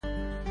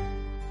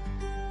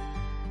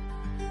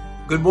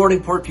Good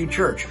morning, Portview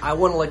Church. I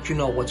want to let you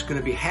know what's going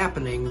to be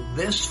happening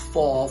this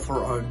fall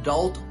for our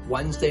adult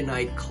Wednesday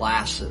night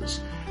classes.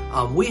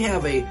 We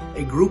have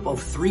a group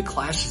of 3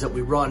 classes that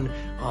we run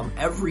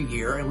every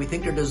year, and we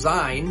think they're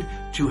designed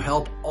to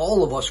help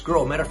all of us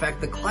grow. Matter of fact,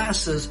 the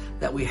classes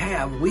that we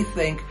have, we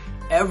think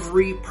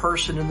every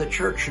person in the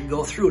church should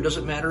go through. It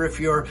doesn't matter if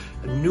you're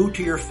new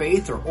to your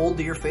faith or old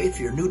to your faith, if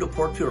you're new to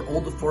Portview or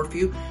old to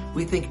Portview.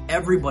 We think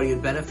everybody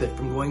would benefit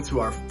from going through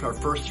our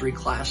first 3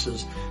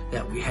 classes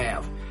that we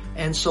have.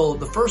 And so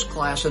the first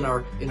class in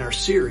our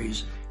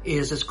series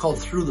it's called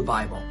Through the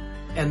Bible.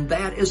 And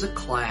that is a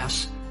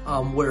class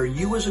where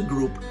you as a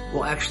group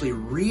will actually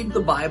read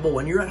the Bible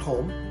when you're at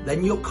home.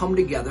 Then you'll come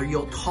together,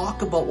 you'll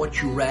talk about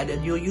what you read,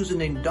 and you'll use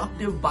an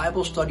inductive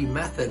Bible study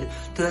method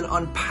to then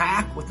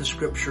unpack what the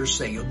scriptures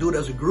say. You'll do it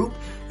as a group,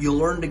 you'll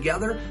learn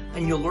together,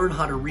 and you'll learn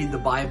how to read the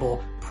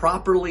Bible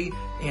properly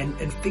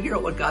and figure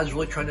out what God's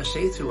really trying to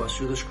say to us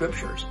through the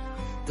scriptures.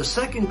 The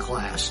second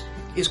class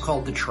is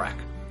called the Trek.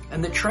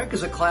 And the Trek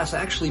is a class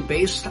actually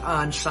based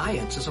on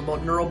science. It's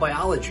about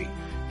neurobiology.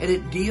 And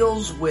it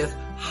deals with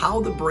how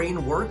the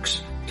brain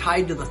works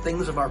tied to the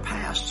things of our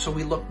past. So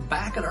we look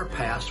back at our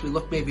past. We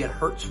look maybe at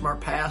hurts from our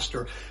past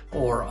or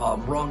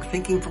wrong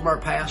thinking from our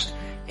past.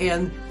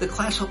 And the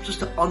class helps us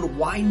to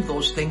unwind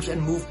those things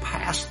and move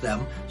past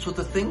them so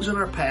that the things in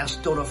our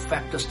past don't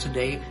affect us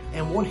today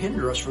and won't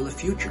hinder us for the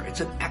future.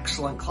 It's an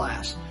excellent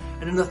class.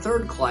 And in the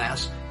third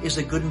class is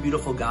the Good and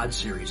Beautiful God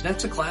series. And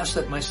that's a class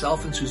that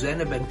myself and Suzanne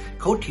have been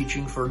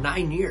co-teaching for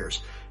 9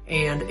 years.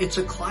 And it's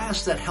a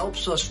class that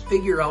helps us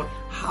figure out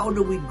how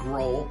do we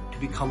grow to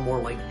become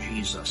more like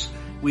Jesus.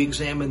 We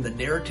examine the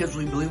narratives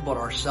we believe about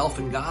ourselves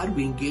and God.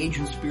 We engage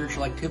in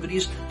spiritual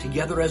activities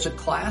together as a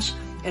class.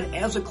 And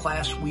as a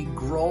class, we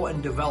grow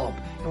and develop.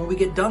 And when we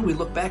get done, we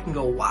look back and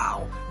go,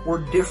 wow, we're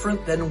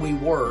different than we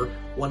were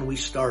when we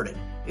started.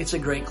 It's a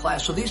great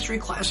class. So these 3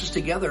 classes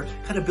together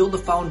kind of build a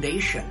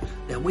foundation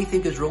that we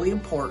think is really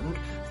important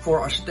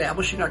for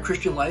establishing our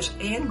Christian lives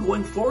and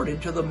going forward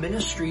into the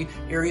ministry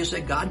areas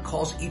that God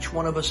calls each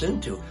one of us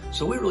into.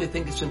 So we really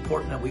think it's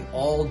important that we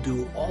all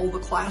do all the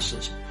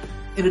classes.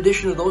 In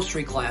addition to those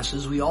 3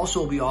 classes, we also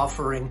will be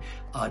offering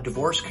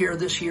divorce care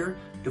this year.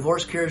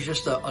 Divorce care is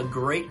just a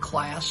great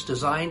class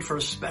designed for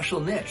a special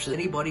niche.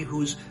 Anybody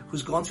who's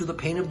gone through the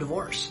pain of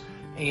divorce.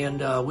 And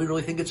we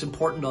really think it's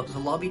important to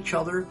love each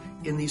other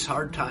in these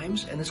hard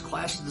times. And this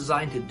class is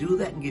designed to do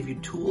that and give you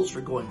tools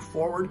for going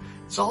forward.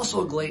 It's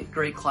also a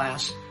great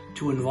class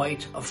to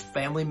invite a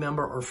family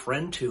member or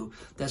friend to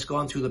that's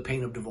gone through the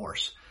pain of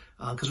divorce.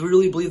 Because we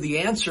really believe the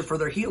answer for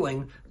their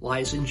healing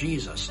lies in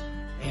Jesus.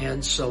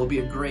 And so it'll be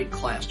a great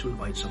class to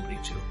invite somebody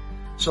to.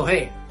 So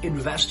hey,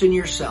 invest in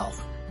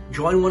yourself.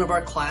 Join one of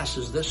our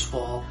classes this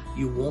fall.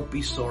 You won't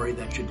be sorry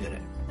that you did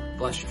it.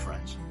 Bless you,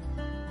 friends.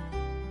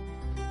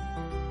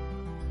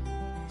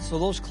 So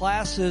those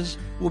classes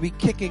will be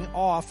kicking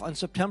off on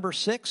September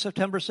 6th.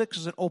 September 6th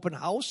is an open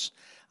house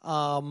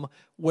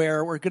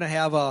where we're going to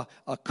have a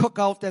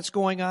cookout that's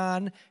going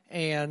on,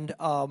 and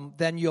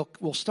then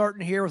we'll start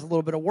in here with a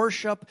little bit of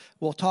worship.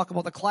 We'll talk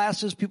about the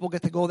classes. People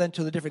get to go then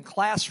to the different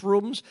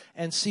classrooms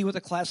and see what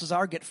the classes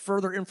are, get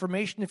further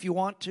information if you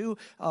want to,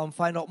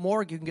 find out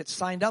more. You can get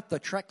signed up. The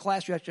Trek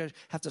class, you actually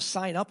have to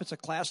sign up. It's a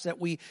class that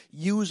we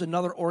use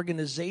another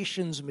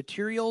organization's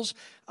materials,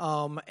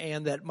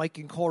 and that Mike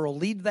and Cora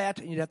lead that,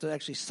 and you'd have to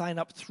actually sign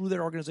up through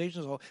their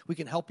organization, so we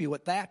can help you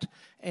with that.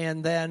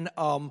 And then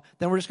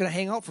we're just going to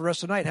hang out for the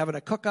rest of the night, having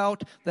a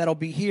cookout. That'll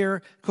be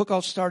here.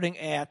 Cookout starting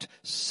at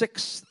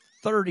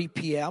 6:30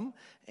 p.m.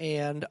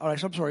 and, I'm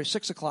sorry,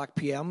 6 o'clock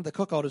p.m. The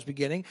cookout is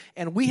beginning.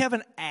 And we have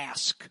an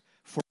ask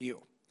for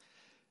you.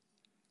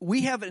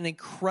 We have an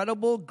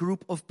incredible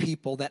group of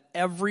people that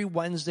every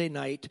Wednesday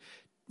night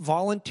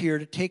volunteer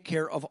to take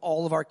care of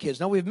all of our kids.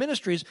 Now, we have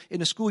ministries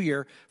in the school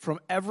year from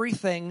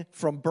everything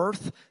from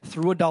birth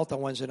through adult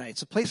on Wednesday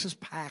nights. The place is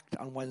packed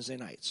on Wednesday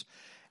nights.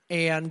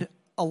 And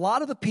a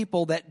lot of the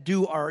people that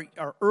do our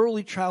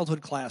early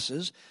childhood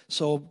classes,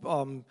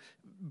 so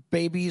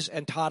babies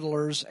and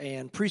toddlers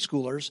and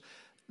preschoolers,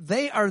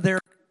 they are there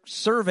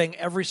serving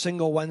every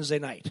single Wednesday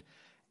night.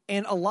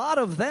 And a lot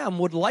of them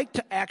would like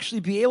to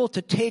actually be able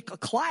to take a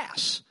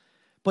class,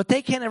 but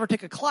they can't ever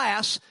take a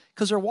class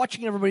because they're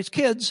watching everybody's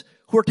kids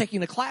who are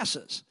taking the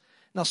classes.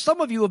 Now,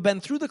 some of you have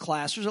been through the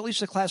classes, at least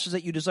the classes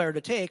that you desire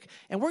to take,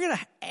 and we're going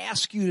to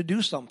ask you to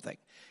do something.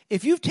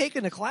 If you've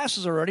taken the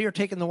classes already or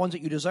taken the ones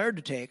that you desired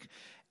to take,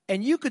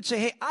 and you could say,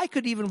 hey, I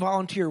could even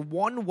volunteer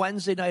one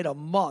Wednesday night a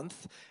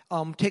month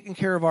taking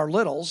care of our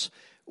littles,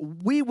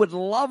 we would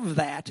love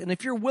that. And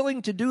if you're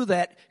willing to do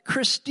that,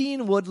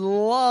 Christine would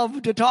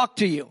love to talk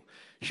to you.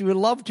 She would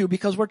love to,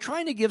 because we're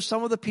trying to give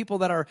some of the people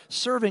that are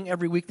serving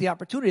every week the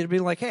opportunity to be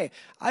like, hey,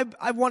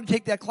 I want to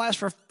take that class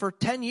for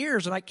 10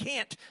 years, and I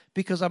can't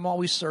because I'm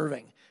always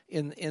serving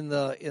in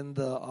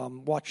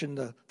the watching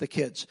the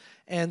kids.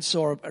 And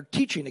so, or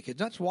teaching the kids,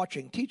 not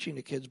watching, teaching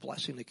the kids,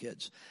 blessing the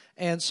kids.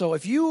 And so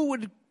if you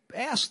would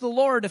ask the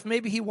Lord if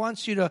maybe He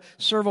wants you to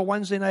serve a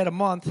Wednesday night a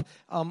month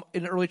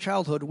in early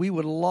childhood, we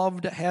would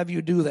love to have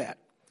you do that.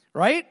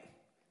 Right?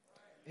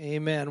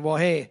 Amen. Well,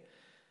 hey,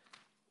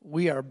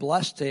 We are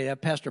blessed to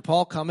have Pastor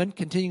Paul come in,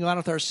 continuing on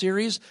with our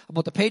series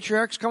about the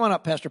patriarchs. Come on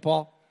up, Pastor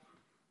Paul.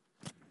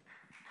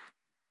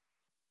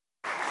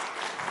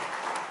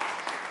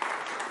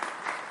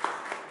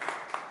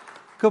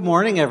 Good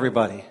morning,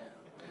 everybody.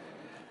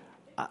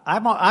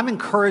 I'm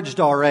encouraged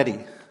already.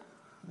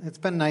 It's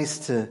been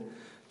nice to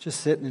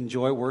just sit and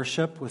enjoy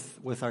worship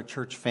with our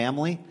church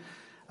family.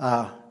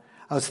 I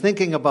was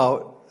thinking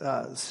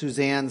about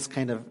Suzanne's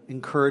kind of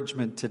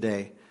encouragement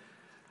today.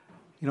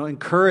 You know,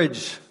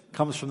 encourage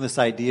comes from this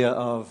idea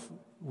of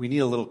we need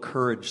a little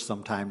courage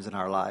sometimes in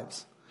our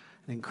lives.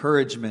 And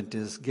encouragement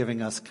is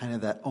giving us kind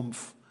of that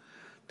oomph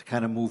to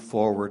kind of move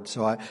forward.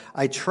 So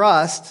I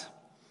trust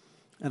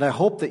and I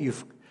hope that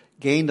you've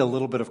gained a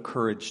little bit of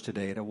courage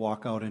today to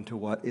walk out into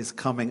what is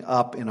coming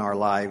up in our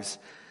lives.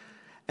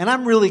 And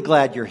I'm really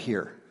glad you're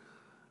here.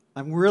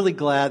 I'm really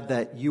glad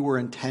that you were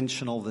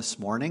intentional this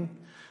morning.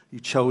 You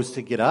chose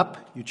to get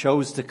up. You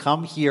chose to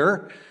come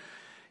here.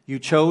 You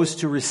chose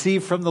to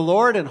receive from the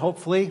Lord, and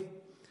hopefully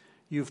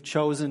you've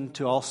chosen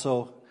to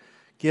also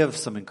give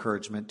some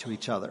encouragement to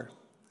each other.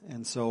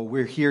 And so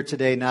we're here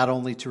today not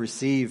only to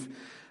receive,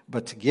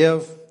 but to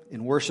give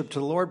in worship to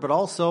the Lord, but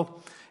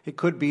also it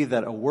could be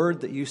that a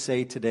word that you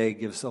say today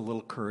gives a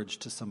little courage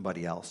to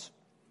somebody else.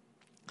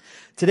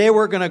 Today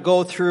we're going to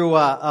go through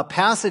a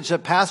passage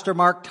that Pastor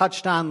Mark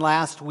touched on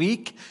last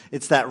week.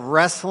 It's that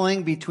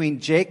wrestling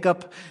between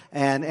Jacob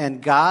and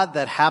God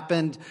that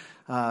happened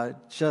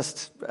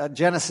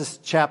Genesis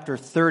chapter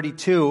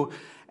 32.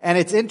 And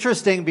it's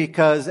interesting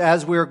because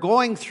as we're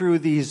going through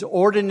these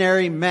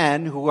ordinary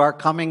men who are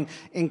coming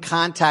in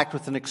contact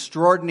with an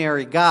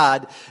extraordinary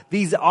God,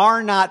 these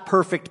are not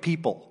perfect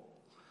people.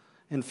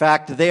 In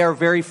fact, they are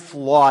very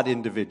flawed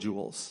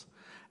individuals.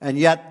 And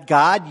yet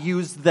God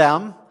used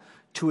them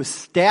to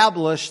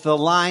establish the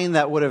line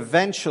that would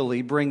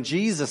eventually bring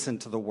Jesus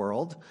into the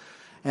world,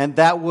 and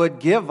that would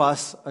give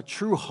us a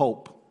true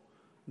hope,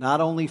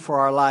 not only for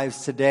our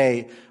lives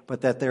today,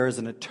 but that there is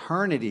an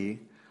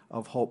eternity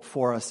of hope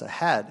for us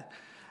ahead.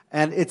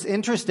 And it's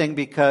interesting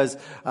because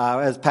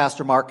as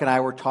Pastor Mark and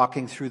I were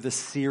talking through this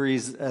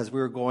series as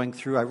we were going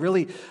through,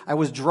 I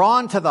was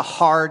drawn to the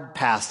hard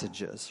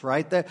passages,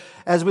 right?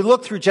 As we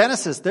look through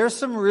Genesis, there's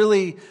some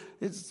really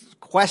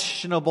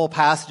questionable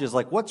passages,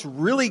 like what's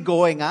really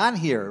going on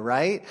here,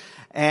 right?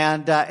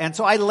 And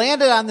so I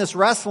landed on this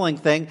wrestling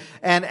thing,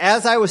 and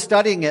as I was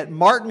studying it,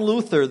 Martin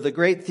Luther, the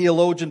great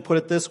theologian, put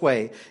it this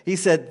way. He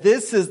said,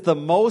 "This is the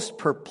most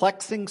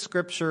perplexing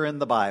scripture in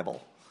the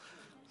Bible."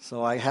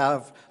 So I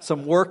have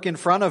some work in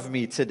front of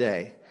me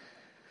today.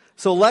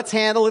 So let's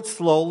handle it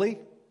slowly.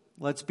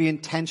 Let's be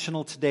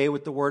intentional today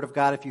with the Word of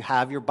God. If you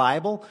have your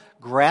Bible,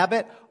 grab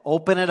it,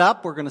 open it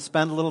up. We're going to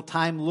spend a little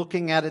time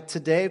looking at it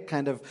today,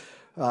 kind of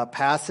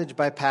passage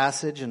by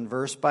passage and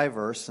verse by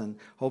verse. And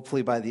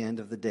hopefully by the end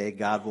of the day,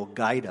 God will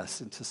guide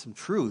us into some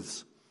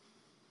truths.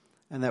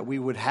 And that we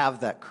would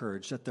have that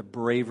courage, that the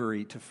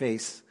bravery to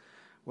face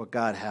what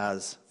God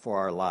has for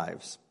our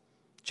lives.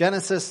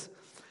 Genesis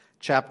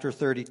chapter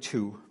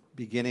 32,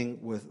 beginning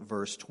with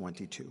verse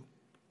 22.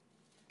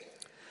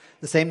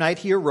 The same night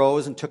he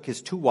arose and took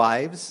his 2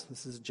 wives,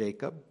 this is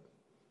Jacob,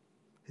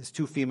 his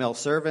 2 female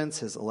servants,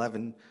 his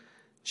 11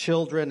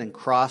 children, and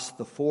crossed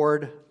the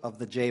ford of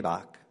the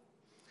Jabbok.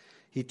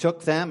 He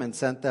took them and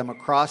sent them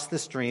across the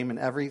stream and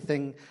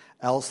everything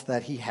else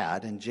that he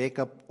had, and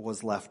Jacob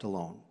was left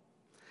alone.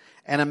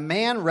 And a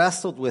man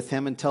wrestled with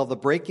him until the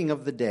breaking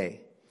of the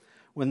day.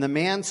 When the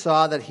man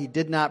saw that he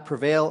did not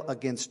prevail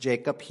against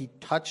Jacob, he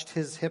touched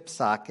his hip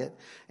socket,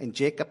 and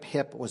Jacob's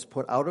hip was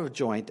put out of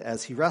joint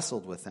as he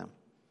wrestled with him.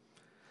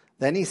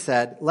 Then he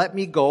said, "Let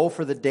me go,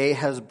 for the day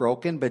has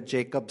broken." But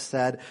Jacob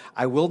said,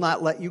 "I will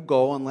not let you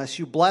go unless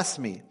you bless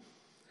me."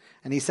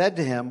 And he said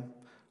to him,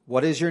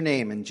 "What is your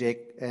name?"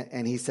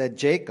 And he said,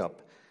 "Jacob."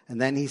 And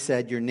then he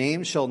said, "Your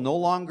name shall no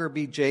longer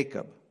be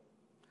Jacob,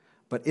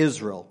 but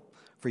Israel,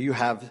 for you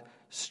have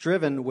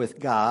striven with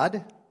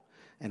God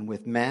and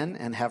with men,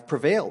 and have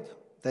prevailed."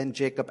 Then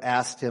Jacob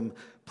asked him,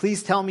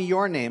 "Please tell me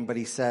your name." But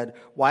he said,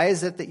 "Why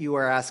is it that you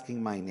are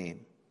asking my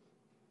name?"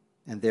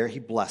 And there he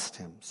blessed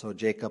him. So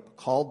Jacob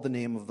called the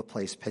name of the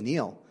place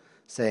Peniel,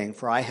 saying,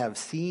 "For I have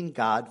seen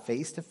God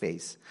face to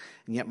face,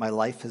 and yet my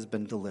life has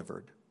been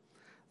delivered."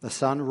 The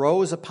sun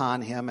rose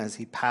upon him as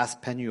he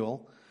passed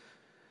Peniel,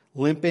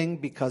 limping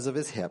because of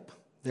his hip.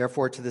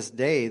 Therefore to this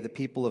day the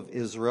people of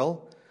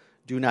Israel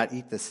do not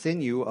eat the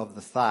sinew of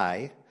the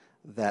thigh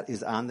that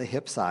is on the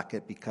hip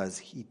socket, because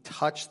he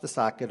touched the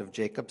socket of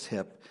Jacob's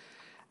hip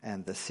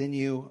and the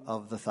sinew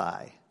of the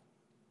thigh.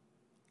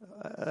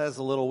 That's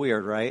a little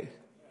weird, right?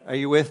 Are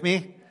you with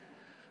me?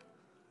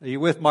 Are you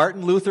with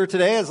Martin Luther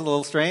today? It's a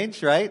little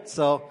strange, right?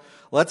 So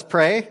let's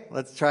pray.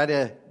 Let's try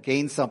to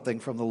gain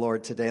something from the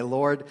Lord today.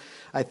 Lord,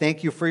 I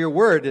thank you for your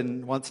word,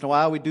 and once in a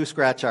while we do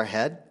scratch our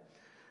head.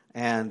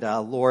 And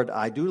Lord,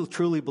 I do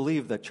truly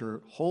believe that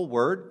your whole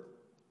word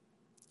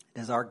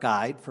is our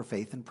guide for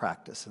faith and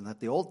practice, and that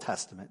the Old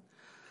Testament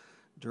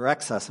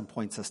directs us and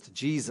points us to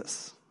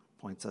Jesus,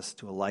 points us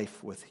to a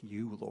life with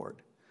you,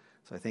 Lord.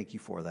 So I thank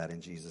you for that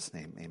in Jesus'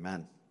 name.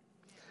 Amen.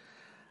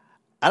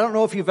 I don't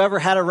know if you've ever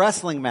had a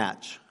wrestling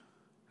match.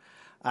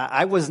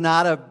 I was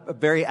not a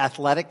very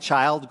athletic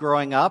child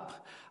growing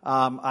up.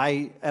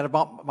 At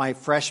about my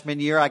freshman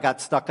year, I got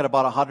stuck at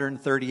about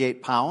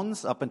 138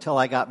 pounds up until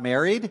I got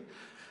married.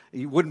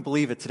 You wouldn't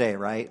believe it today,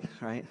 right?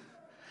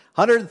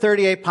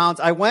 138 pounds.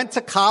 I went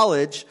to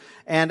college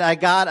and I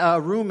got a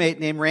roommate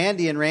named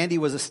Randy, and Randy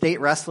was a state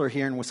wrestler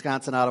here in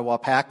Wisconsin out of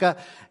Waupaca,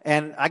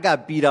 and I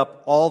got beat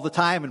up all the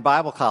time in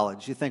Bible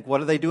college. You think,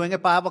 what are they doing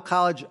at Bible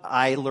college?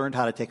 I learned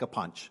how to take a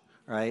punch,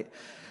 right?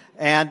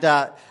 And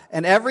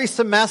every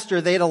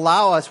semester they'd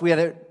allow us, we had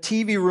a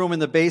TV room in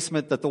the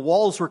basement that the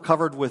walls were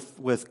covered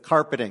with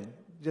carpeting.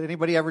 Did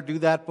anybody ever do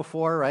that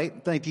before,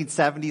 right?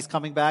 1970s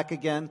coming back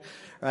again,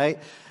 right?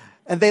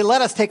 And they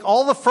let us take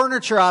all the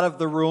furniture out of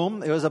the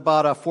room. It was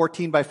about a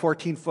 14 by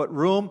 14 foot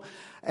room.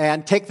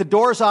 And take the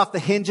doors off the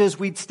hinges.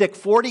 We'd stick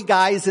 40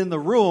 guys in the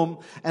room,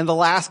 and the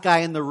last guy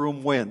in the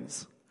room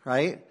wins,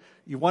 right?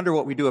 You wonder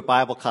what we do at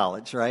Bible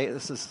college, right?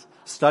 This is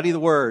study the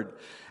Word.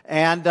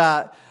 And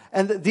the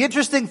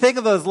interesting thing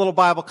of those little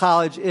Bible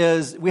college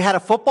is we had a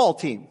football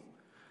team.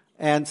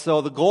 And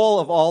so the goal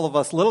of all of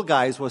us little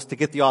guys was to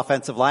get the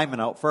offensive linemen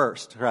out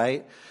first,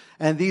 right?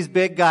 And these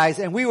big guys,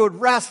 and we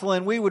would wrestle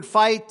and we would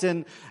fight,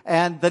 and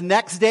the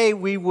next day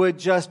we would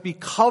just be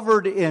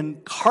covered in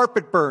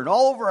carpet burn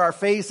all over our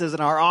faces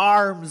and our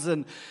arms,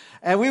 and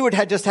we would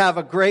just have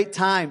a great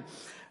time.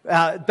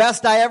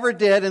 Best I ever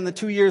did in the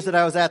 2 years that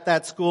I was at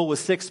that school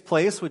was 6th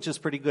place, which is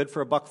pretty good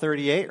for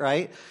 $1.38,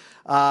 right?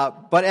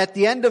 But at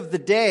the end of the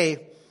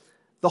day,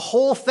 the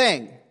whole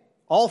thing,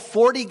 all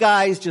 40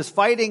 guys just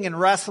fighting and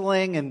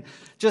wrestling and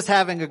just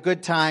having a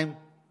good time,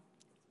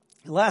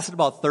 it lasted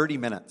about 30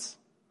 minutes.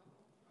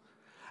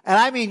 And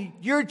I mean,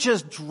 you're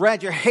just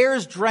drenched, your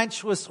hair's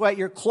drenched with sweat,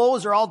 your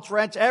clothes are all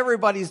drenched,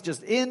 everybody's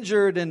just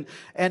injured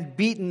and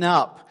beaten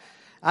up.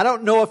 I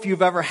don't know if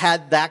you've ever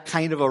had that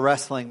kind of a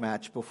wrestling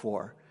match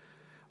before.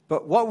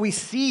 But what we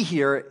see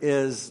here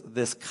is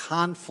this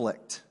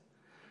conflict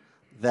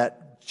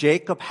that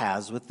Jacob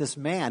has with this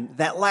man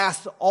that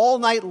lasts all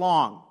night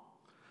long.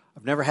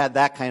 I've never had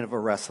that kind of a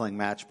wrestling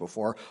match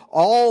before.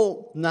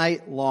 All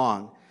night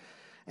long.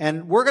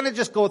 And we're going to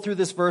just go through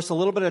this verse a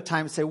little bit at a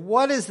time and say,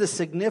 what is the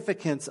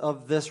significance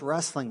of this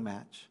wrestling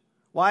match?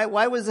 Why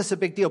was this a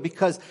big deal?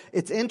 Because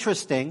it's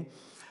interesting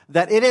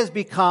that it has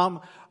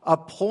become a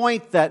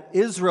point that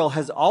Israel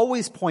has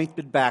always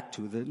pointed back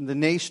to, the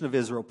nation of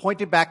Israel,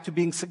 pointed back to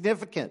being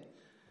significant,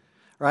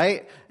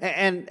 right?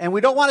 And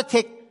we don't want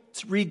to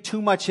read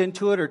too much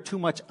into it or too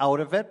much out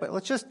of it, but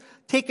let's just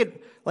take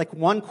it like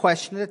one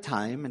question at a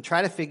time and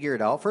try to figure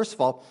it out. First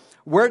of all,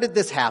 where did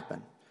this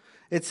happen?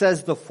 It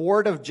says the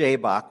ford of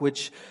Jabbok,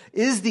 which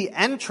is the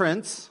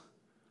entrance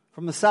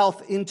from the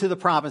south into the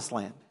promised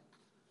land.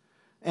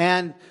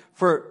 And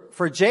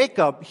for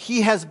Jacob,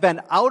 he has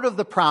been out of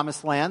the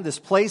promised land, this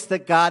place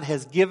that God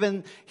has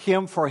given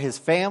him for his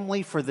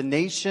family, for the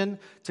nation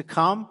to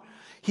come.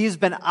 He's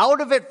been out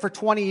of it for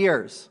 20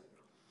 years.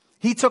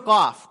 He took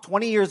off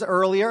 20 years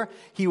earlier.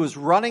 He was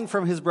running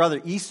from his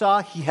brother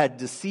Esau. He had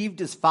deceived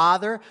his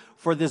father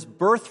for this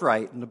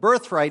birthright. And the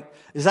birthright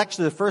is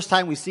actually the first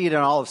time we see it in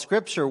all of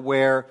Scripture,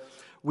 where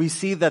we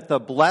see that the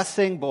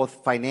blessing,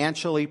 both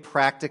financially,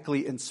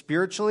 practically, and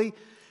spiritually,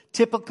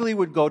 typically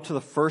would go to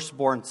the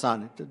firstborn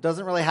son. It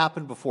doesn't really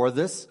happen before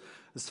this.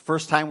 It's the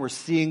first time we're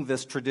seeing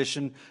this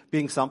tradition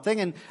being something.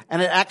 And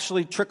it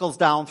actually trickles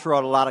down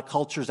throughout a lot of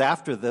cultures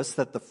after this,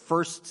 that the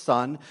first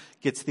son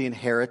gets the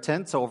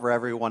inheritance over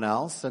everyone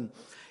else. And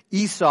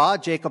Esau,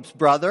 Jacob's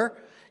brother,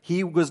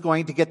 he was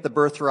going to get the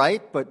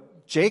birthright,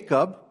 but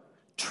Jacob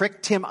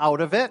tricked him out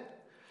of it.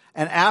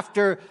 And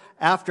after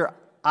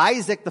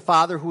Isaac, the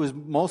father, who was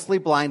mostly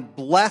blind,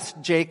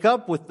 blessed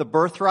Jacob with the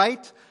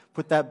birthright,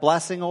 put that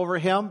blessing over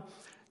him,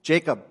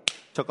 Jacob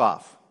took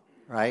off,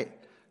 right?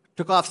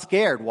 Took off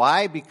scared.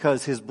 Why?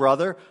 Because his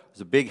brother was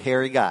a big,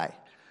 hairy guy.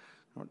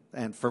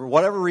 And for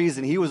whatever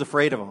reason, he was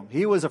afraid of him.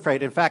 He was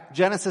afraid. In fact,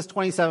 Genesis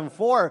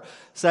 27:4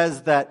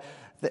 says that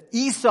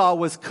Esau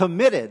was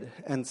committed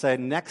and said,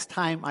 next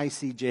time I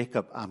see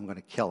Jacob, I'm going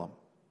to kill him.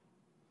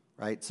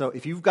 Right? So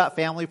if you've got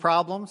family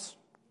problems,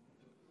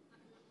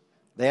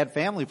 they had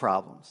family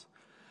problems.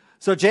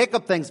 So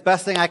Jacob thinks,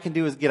 best thing I can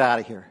do is get out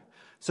of here.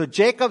 So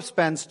Jacob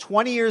spends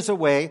 20 years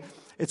away.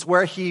 It's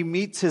where he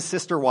meets his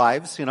sister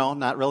wives,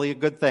 not really a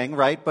good thing,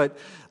 right? But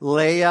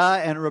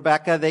Leah and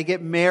Rebecca, they get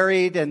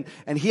married, and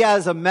he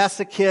has a mess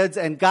of kids,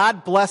 and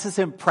God blesses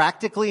him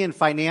practically and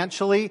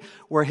financially,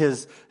 where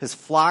his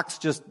flocks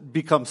just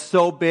become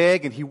so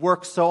big, and he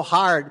works so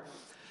hard.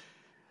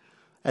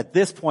 At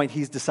this point,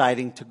 he's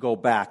deciding to go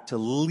back, to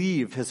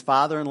leave his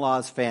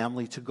father-in-law's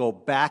family, to go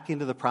back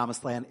into the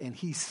promised land, and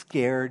he's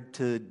scared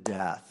to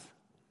death,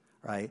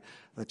 right?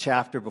 The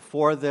chapter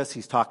before this,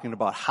 he's talking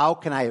about how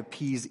can I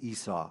appease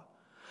Esau?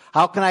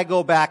 How can I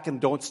go back and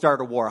don't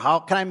start a war? How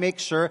can I make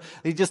sure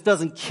that he just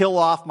doesn't kill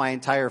off my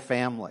entire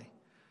family?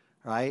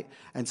 Right?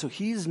 And so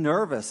he's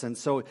nervous. And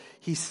so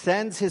he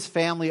sends his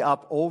family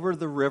up over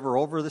the river,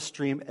 over the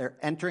stream,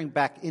 entering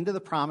back into the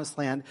promised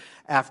land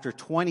after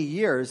 20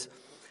 years.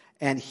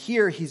 And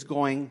here he's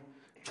going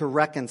to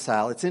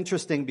reconcile. It's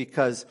interesting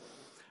because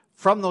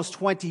from those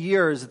 20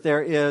 years,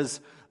 there is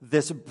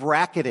this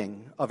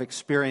bracketing of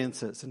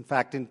experiences. In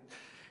fact, in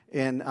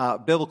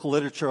biblical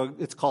literature,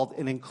 it's called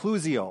an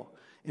inclusio.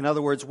 In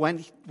other words,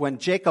 when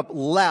Jacob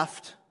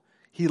left,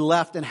 he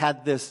left and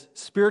had this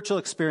spiritual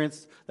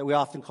experience that we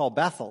often call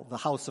Bethel, the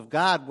house of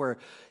God, where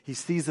he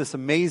sees this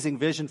amazing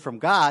vision from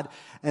God,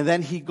 and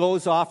then he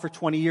goes off for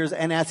 20 years,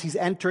 and as he's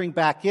entering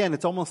back in,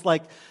 it's almost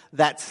like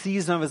that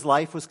season of his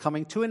life was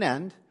coming to an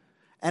end,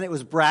 and it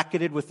was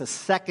bracketed with a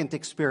second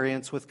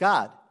experience with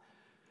God,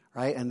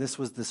 right? And this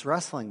was this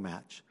wrestling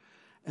match.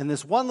 And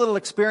this one little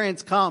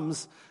experience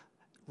comes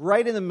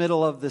right in the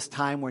middle of this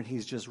time when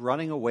he's just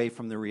running away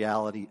from the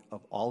reality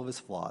of all of his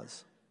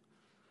flaws,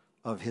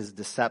 of his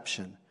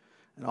deception,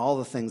 and all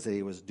the things that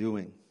he was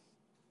doing.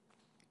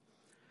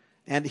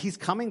 And he's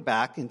coming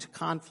back into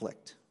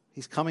conflict.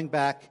 He's coming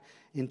back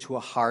into a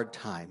hard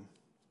time.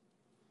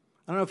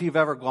 I don't know if you've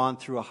ever gone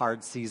through a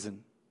hard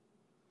season.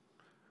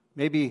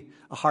 Maybe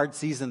a hard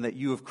season that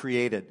you have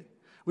created.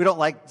 We don't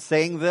like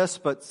saying this,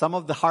 but some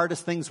of the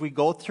hardest things we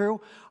go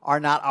through are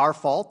not our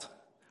fault,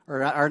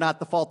 or are not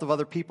the fault of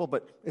other people,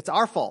 but it's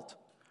our fault,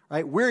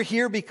 right? We're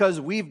here because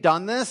we've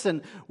done this,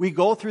 and we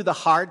go through the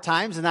hard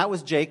times, and that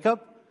was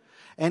Jacob.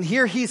 And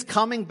here he's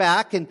coming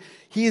back, and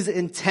he's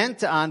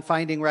intent on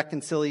finding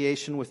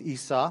reconciliation with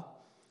Esau.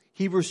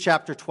 Hebrews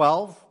chapter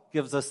 12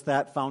 gives us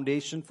that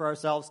foundation for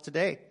ourselves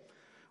today,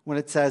 when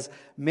it says,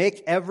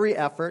 "Make every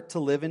effort to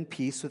live in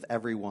peace with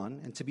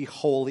everyone, and to be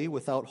holy.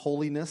 Without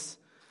holiness,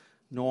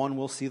 no one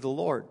will see the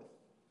Lord."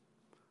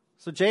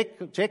 So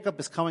Jacob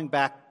is coming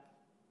back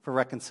for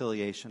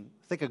reconciliation.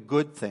 I think a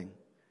good thing.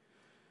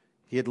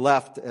 He had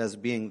left as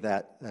being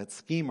that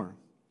schemer.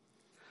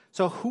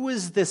 So who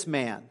is this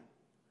man?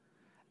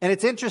 And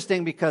it's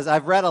interesting because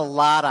I've read a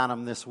lot on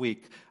him this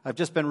week. I've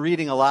just been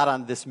reading a lot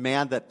on this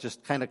man that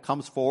just kind of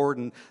comes forward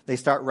and they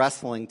start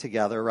wrestling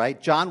together, right?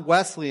 John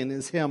Wesley in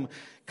his hymn,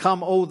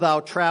 "Come, O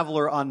Thou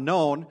Traveler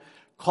Unknown,"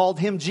 called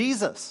him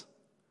Jesus.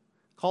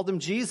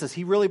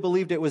 He really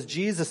believed it was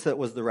Jesus that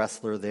was the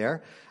wrestler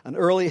there. An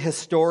early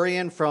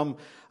historian from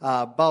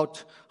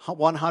about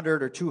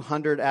 100 or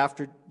 200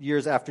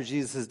 years after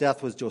Jesus'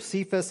 death was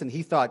Josephus, and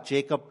he thought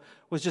Jacob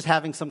was just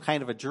having some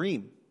kind of a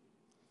dream.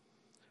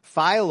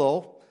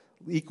 Philo,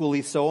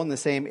 equally so in the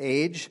same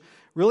age,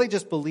 really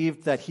just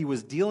believed that he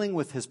was dealing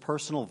with his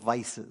personal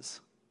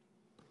vices.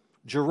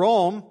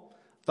 Jerome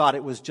thought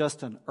it was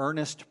just an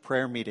earnest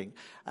prayer meeting.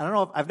 I don't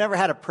know, I've never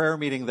had a prayer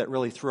meeting that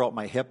really threw out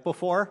my hip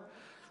before.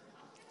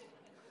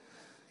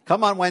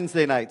 Come on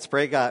Wednesday nights,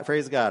 praise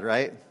God,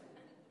 right?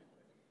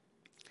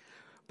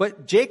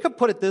 But Jacob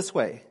put it this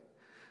way.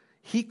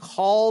 He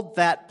called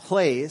that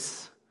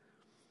place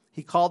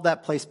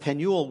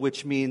Penuel,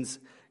 which means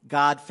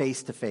God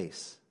face to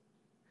face.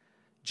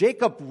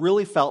 Jacob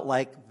really felt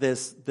like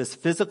this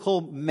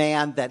physical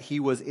man that he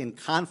was in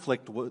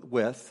conflict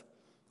with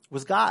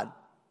was God.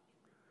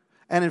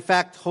 And in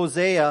fact,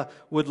 Hosea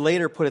would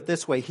later put it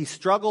this way. He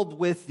struggled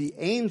with the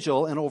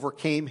angel and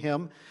overcame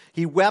him.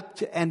 He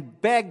wept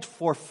and begged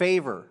for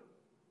favor.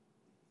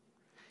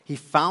 He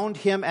found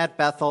him at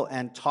Bethel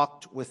and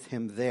talked with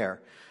him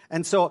there.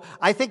 And so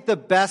I think the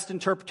best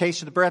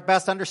interpretation, the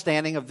best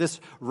understanding of this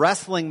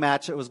wrestling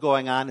match that was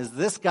going on is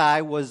this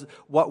guy was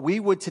what we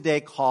would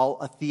today call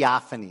a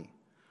theophany,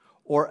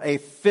 or a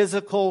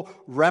physical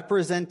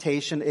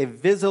representation, a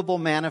visible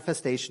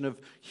manifestation of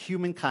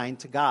humankind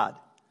to God.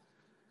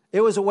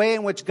 It was a way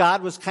in which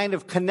God was kind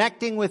of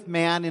connecting with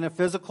man in a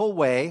physical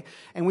way.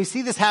 And we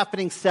see this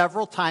happening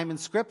several times in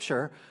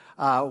Scripture.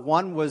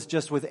 One was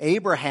just with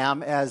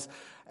Abraham as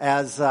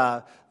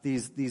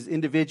these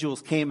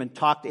individuals came and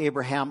talked to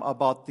Abraham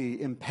about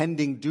the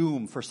impending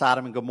doom for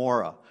Sodom and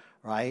Gomorrah,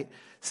 right?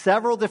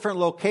 Several different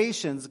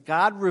locations,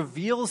 God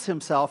reveals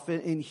himself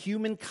in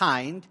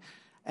humankind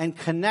and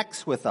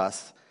connects with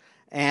us.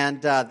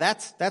 And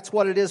that's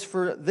what it is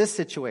for this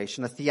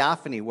situation, a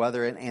theophany,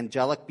 whether an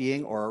angelic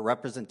being or a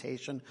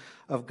representation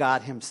of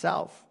God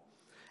himself.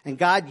 And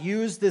God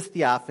used this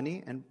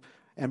theophany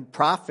and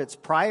prophets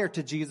prior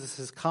to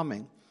Jesus'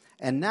 coming.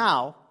 And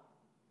now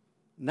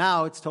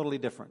it's totally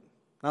different.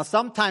 Now,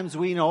 sometimes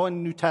we know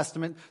in New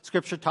Testament,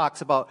 Scripture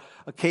talks about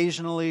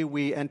occasionally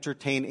we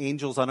entertain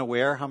angels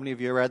unaware. How many of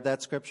you read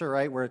that Scripture,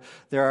 right? Where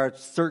there are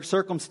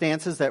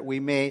circumstances that we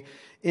may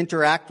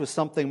interact with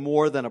something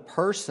more than a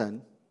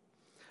person.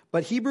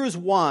 But Hebrews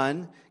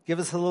 1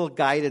 gives us a little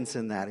guidance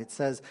in that. It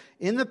says,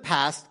 "In the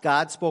past,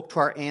 God spoke to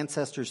our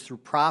ancestors through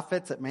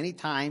prophets at many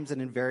times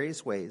and in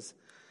various ways.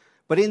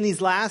 But in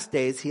these last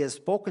days, he has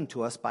spoken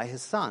to us by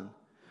his Son,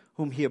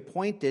 whom he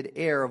appointed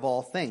heir of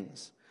all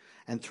things,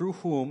 and through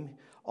whom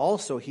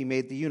also he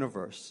made the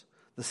universe.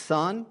 The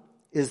Son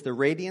is the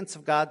radiance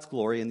of God's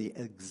glory and the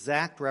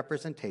exact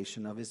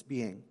representation of his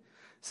being,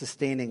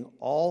 sustaining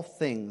all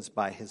things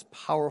by his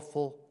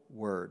powerful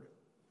word."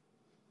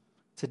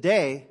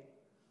 Today,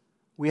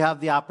 we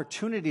have the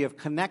opportunity of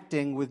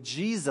connecting with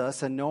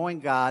Jesus and knowing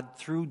God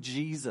through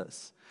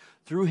Jesus.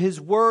 Through his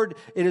word,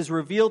 it is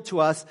revealed to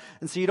us,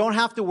 and so you don't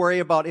have to worry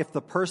about if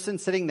the person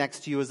sitting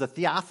next to you is a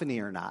theophany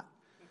or not.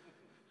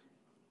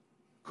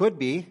 Could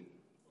be,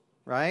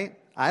 right?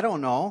 I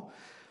don't know.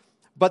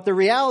 But the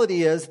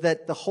reality is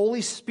that the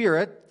Holy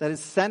Spirit that is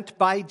sent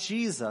by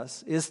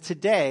Jesus is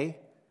today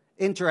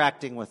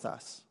interacting with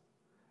us,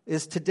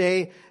 is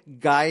today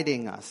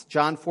guiding us.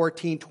 John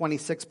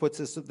 14:26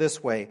 puts it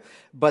this way,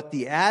 "But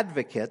the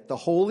advocate, the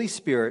Holy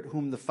Spirit,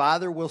 whom the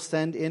Father will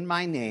send in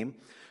my name,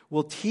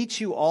 will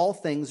teach you all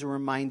things and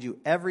remind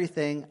you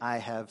everything I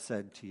have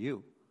said to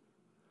you."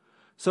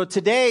 So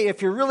today,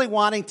 if you're really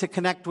wanting to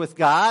connect with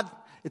God,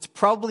 it's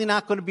probably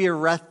not going to be a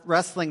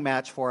wrestling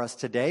match for us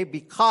today,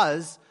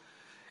 because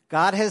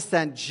God has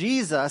sent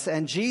Jesus,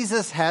 and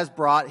Jesus has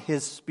brought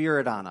his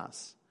Spirit on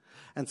us.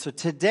 And so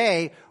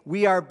today,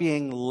 we are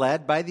being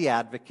led by the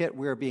advocate.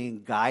 We are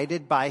being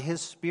guided by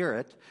his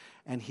Spirit,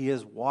 and he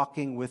is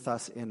walking with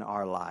us in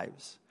our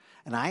lives.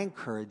 And I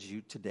encourage you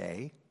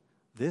today,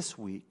 this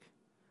week,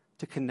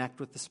 to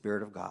connect with the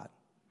Spirit of God,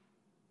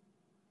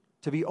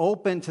 to be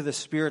open to the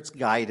Spirit's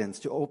guidance,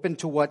 to open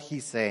to what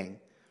he's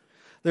saying.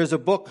 There's a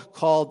book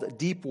called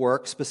Deep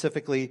Work,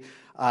 specifically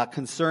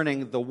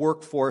concerning the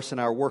workforce in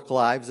our work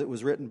lives. It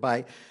was written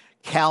by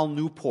Cal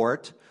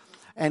Newport.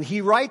 And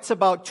he writes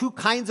about two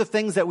kinds of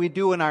things that we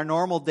do in our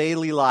normal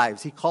daily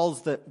lives. He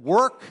calls that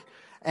work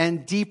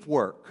and deep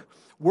work.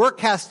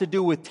 Work has to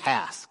do with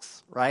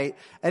tasks, right?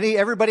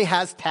 Everybody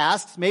has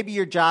tasks. Maybe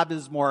your job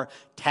is more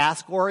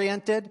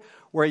task-oriented,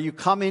 where you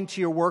come into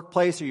your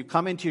workplace or you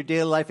come into your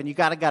daily life and you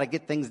gotta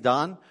get things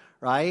done,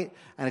 right?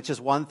 And it's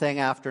just one thing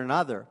after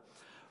another.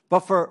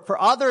 But for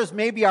others,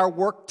 maybe our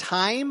work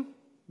time,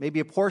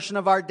 maybe a portion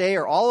of our day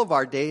or all of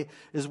our day,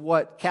 is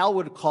what Cal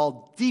would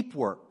call deep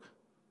work.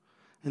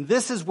 And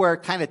this is where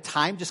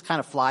time just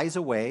flies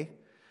away.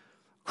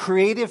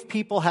 Creative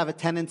people have a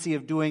tendency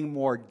of doing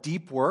more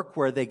deep work,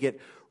 where they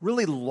get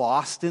really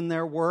lost in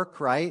their work,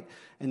 right?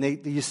 And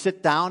you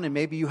sit down and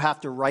maybe you have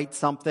to write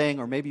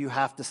something, or maybe you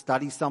have to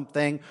study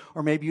something,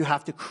 or maybe you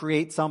have to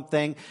create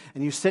something,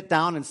 and you sit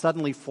down and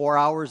suddenly 4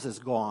 hours is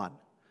gone.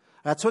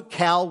 That's what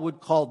Cal would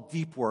call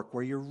deep work,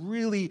 where you're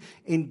really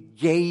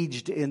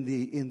engaged in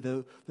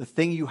the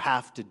thing you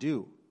have to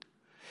do.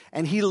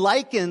 And he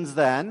likens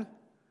then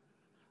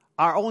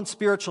our own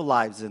spiritual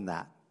lives in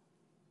that.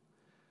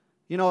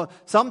 You know,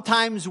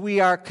 sometimes we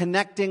are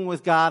connecting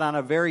with God on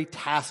a very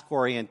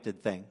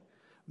task-oriented thing.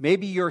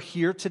 Maybe you're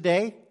here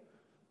today,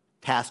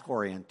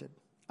 task-oriented.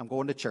 I'm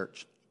going to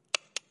church.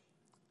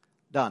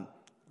 Done,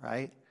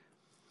 right?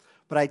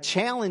 But I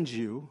challenge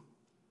you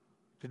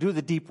to do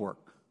the deep work.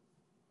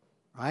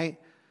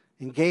 Right?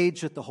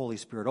 Engage with the Holy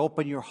Spirit.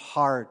 Open your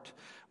heart.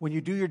 When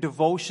you do your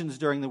devotions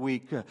during the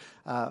week,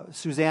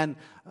 Suzanne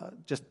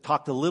just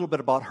talked a little bit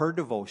about her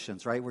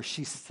devotions, right? Where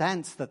she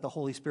sensed that the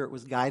Holy Spirit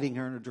was guiding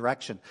her in a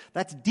direction.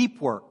 That's deep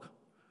work,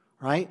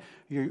 right?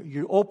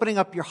 You're opening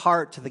up your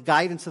heart to the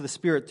guidance of the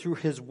Spirit through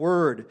his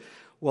word.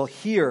 Well,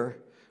 here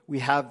we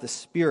have the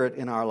Spirit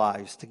in our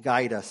lives to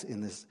guide us in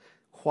this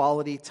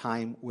quality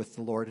time with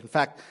the Lord. In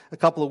fact, a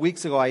couple of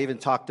weeks ago, I even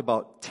talked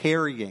about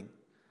tarrying.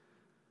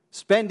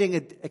 Spending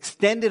an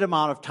extended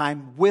amount of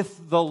time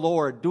with the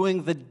Lord,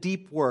 doing the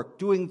deep work,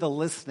 doing the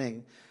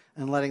listening,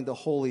 and letting the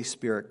Holy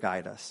Spirit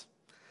guide us.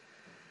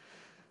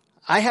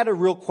 I had a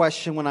real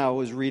question when I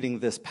was reading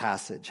this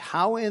passage.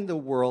 How in the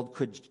world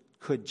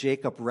could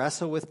Jacob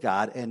wrestle with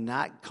God and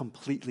not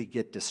completely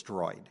get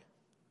destroyed?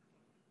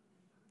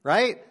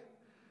 Right?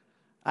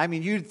 I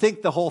mean, you'd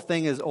think the whole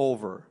thing is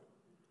over,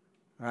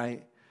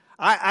 right?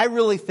 I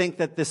really think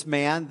that this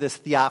man, this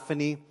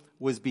theophany,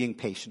 was being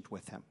patient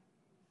with him.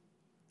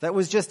 That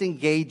was just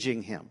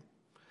engaging him.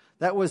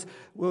 That was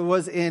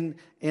in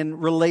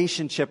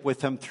relationship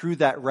with him through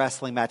that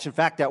wrestling match. In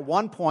fact, at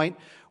one point,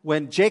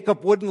 when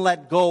Jacob wouldn't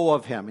let go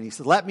of him, and he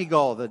said, "Let me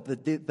go,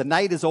 the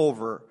night is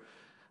over,"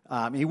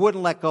 he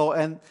wouldn't let go,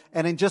 and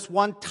in just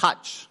one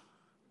touch,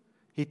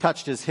 he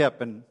touched his hip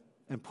and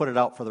put it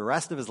out for the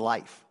rest of his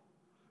life,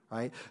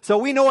 right? So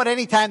we know at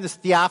any time this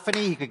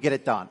theophany, he could get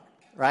it done,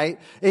 right?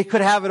 He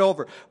could have it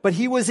over. But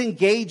he was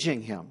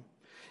engaging him.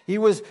 He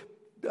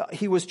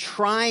was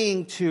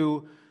trying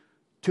to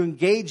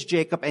engage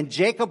Jacob, and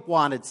Jacob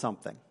wanted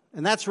something.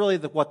 And that's really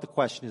what the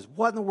question is.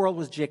 What in the world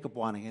was Jacob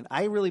wanting? And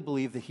I really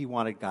believe that he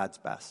wanted God's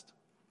best.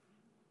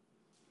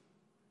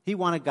 He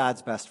wanted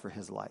God's best for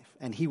his life.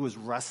 And he was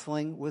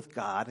wrestling with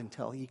God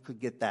until he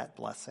could get that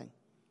blessing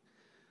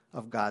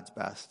of God's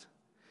best.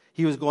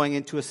 He was going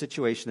into a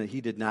situation that he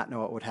did not know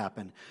what would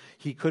happen.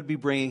 He could be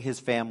bringing his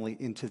family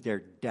into their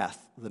death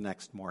the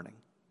next morning.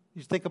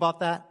 You think about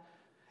that?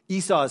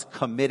 Esau is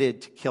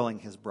committed to killing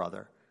his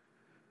brother.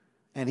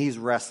 And he's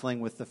wrestling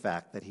with the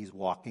fact that he's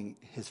walking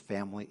his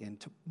family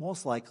into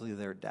most likely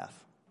their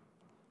death.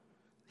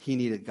 He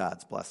needed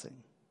God's blessing.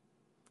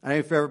 I don't know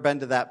if you've ever been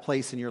to that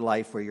place in your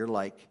life where you're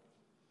like,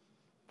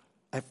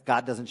 if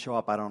God doesn't show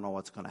up, I don't know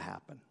what's going to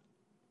happen.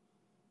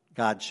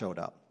 God showed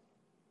up.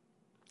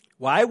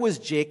 Why was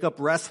Jacob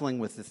wrestling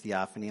with the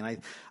theophany?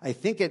 And I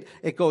think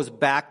it goes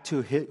back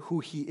to who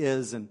he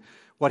is and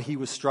what he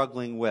was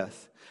struggling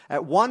with.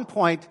 At one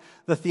point,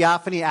 the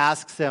theophany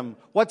asks him,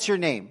 "What's your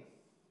name?"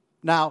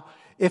 Now,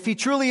 if he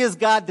truly is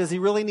God, does he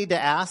really need to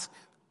ask?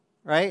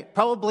 Right?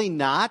 Probably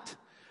not.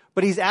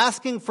 But he's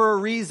asking for a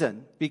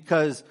reason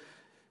because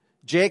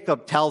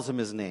Jacob tells him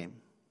his name.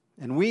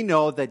 And we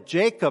know that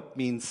Jacob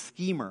means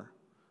schemer,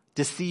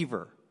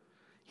 deceiver.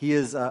 He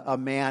is a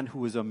man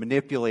who is a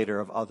manipulator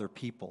of other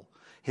people.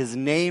 His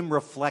name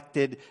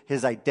reflected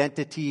his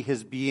identity,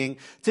 his being.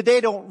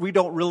 Today we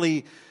don't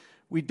really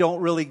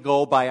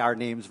go by our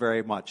names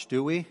very much,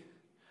 do we?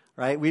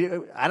 Right?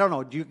 I don't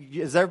know.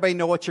 Does everybody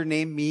know what your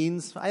name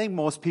means? I think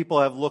most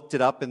people have looked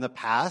it up in the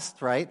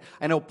past, right?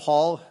 I know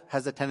Paul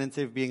has a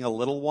tendency of being a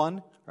little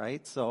one,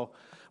 right? So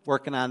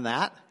working on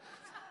that.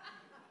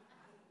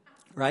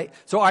 Right?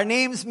 So our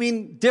names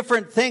mean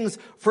different things.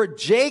 For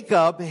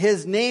Jacob,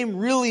 his name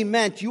really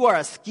meant you are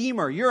a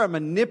schemer, you're a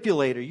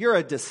manipulator, you're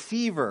a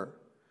deceiver.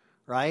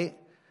 Right?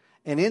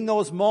 And in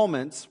those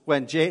moments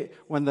when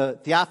the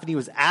theophany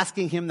was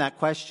asking him that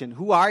question,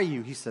 who are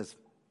you? He says,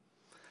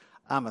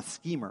 I'm a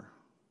schemer.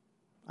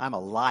 I'm a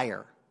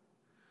liar.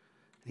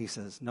 And he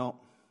says, no,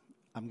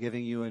 I'm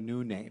giving you a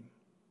new name.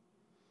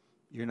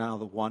 You're now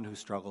the one who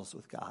struggles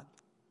with God.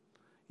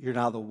 You're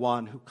now the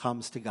one who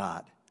comes to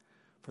God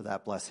for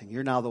that blessing.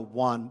 You're now the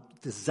one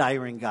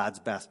desiring God's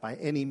best by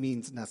any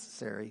means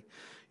necessary.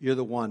 You're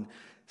the one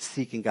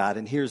seeking God.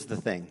 And here's the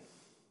thing.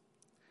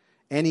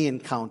 Any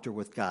encounter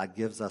with God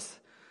gives us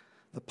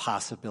the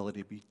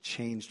possibility to be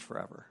changed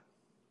forever.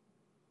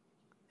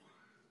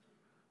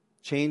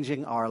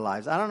 Changing our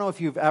lives. I don't know if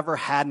you've ever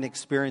had an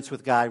experience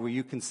with God where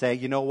you can say,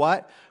 you know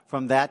what?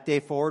 From that day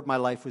forward, my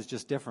life was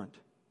just different.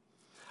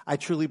 I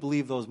truly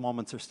believe those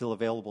moments are still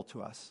available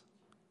to us.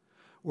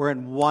 Where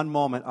in one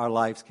moment our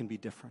lives can be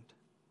different.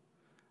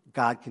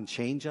 God can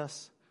change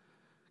us.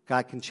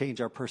 God can change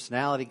our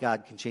personality.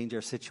 God can change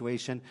our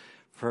situation.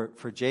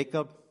 For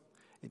Jacob,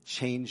 it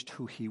changed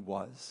who he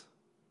was.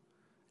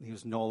 And he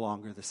was no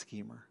longer the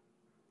schemer.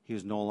 He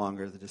was no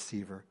longer the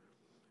deceiver.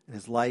 And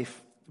his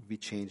life would be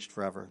changed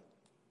forever.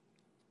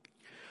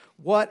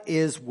 What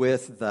is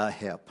with the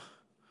hip?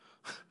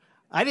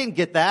 I didn't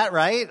get that,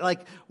 right?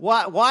 Like,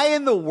 why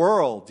in the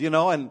world,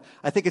 And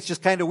I think it's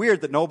just kind of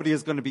weird that nobody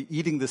is going to be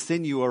eating the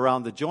sinew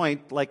around the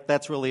joint. Like,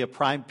 that's really a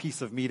prime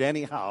piece of meat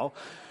anyhow,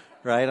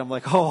 right? I'm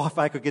like, oh, if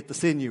I could get the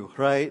sinew,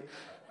 right?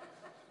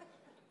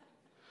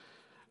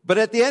 But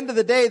at the end of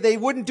the day, they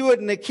wouldn't do it,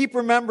 and they keep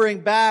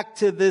remembering back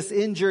to this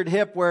injured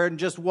hip where in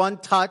just one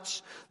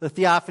touch, the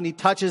theophany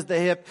touches the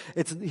hip.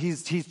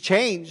 He's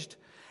changed.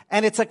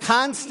 And it's a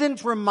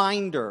constant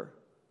reminder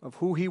of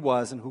who he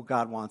was and who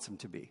God wants him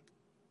to be.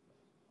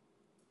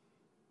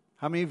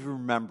 How many of you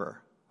remember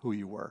who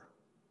you were?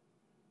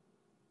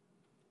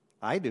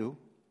 I do.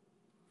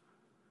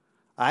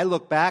 I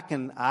look back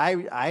and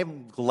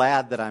I'm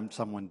glad that I'm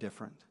someone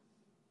different.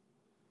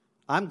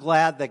 I'm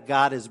glad that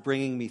God is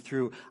bringing me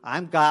through.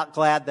 I'm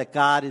glad that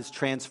God is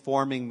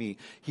transforming me.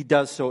 He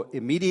does so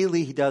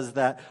immediately. He does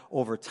that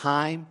over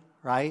time,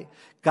 right?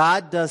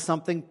 God does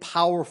something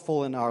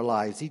powerful in our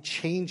lives. He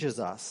changes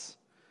us,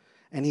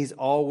 and he's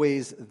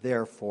always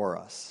there for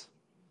us.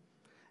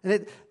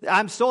 And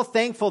I'm so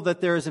thankful that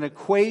there is an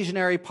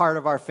equationary part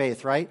of our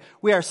faith, right?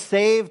 We are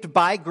saved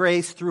by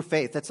grace through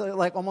faith. That's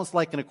almost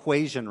like an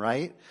equation,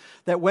 right?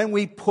 That when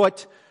we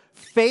put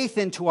faith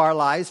into our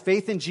lives,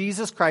 faith in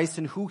Jesus Christ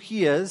and who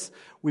he is,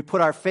 we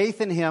put our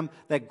faith in him,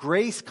 that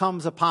grace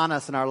comes upon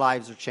us and our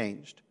lives are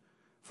changed.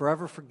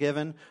 Forever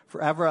forgiven,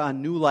 forever a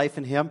new life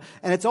in him.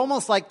 And it's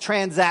almost like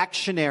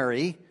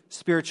transactionary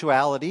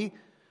spirituality,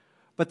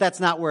 but that's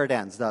not where it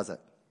ends, does it?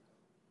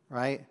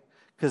 Right?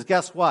 Because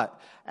guess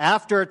what?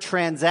 After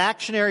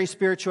transactionary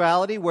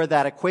spirituality, where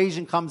that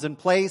equation comes in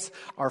place,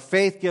 our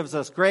faith gives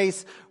us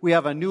grace, we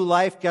have a new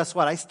life. Guess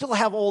what? I still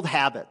have old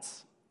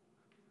habits.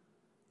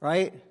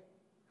 Right?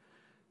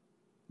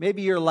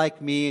 Maybe you're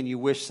like me and you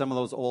wish some of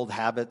those old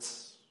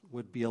habits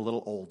would be a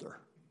little older.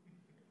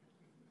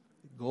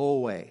 Go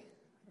away.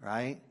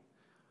 Right?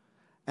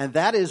 And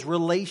that is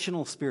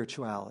relational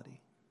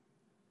spirituality.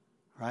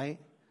 Right?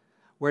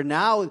 Where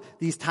now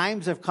these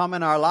times have come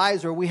in our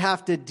lives where we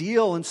have to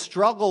deal and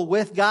struggle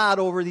with God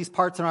over these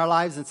parts in our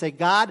lives and say,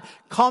 God,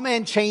 come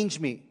and change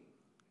me.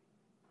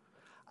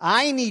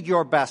 I need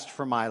your best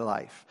for my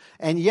life.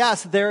 And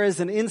yes, there is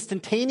an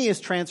instantaneous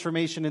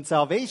transformation in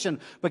salvation,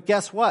 but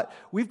guess what?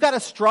 We've got to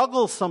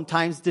struggle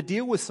sometimes to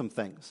deal with some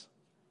things.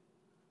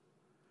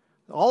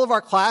 All of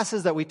our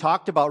classes that we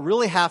talked about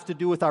really have to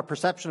do with our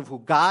perception of who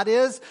God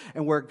is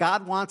and where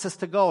God wants us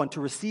to go and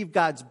to receive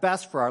God's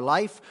best for our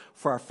life,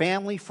 for our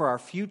family, for our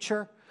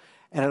future.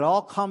 And it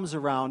all comes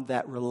around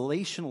that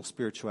relational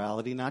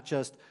spirituality, not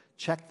just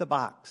check the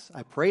box.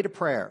 I prayed a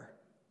prayer.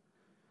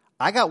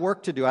 I got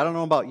work to do. I don't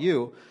know about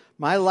you.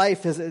 My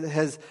life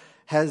has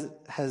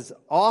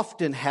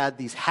often had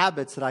these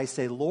habits that I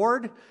say,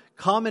 Lord,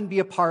 come and be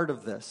a part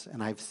of this.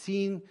 And I've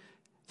seen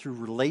through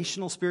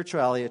relational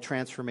spirituality a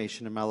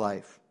transformation in my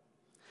life.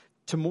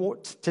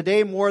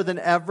 Today more than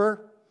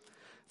ever,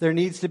 there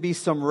needs to be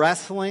some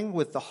wrestling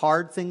with the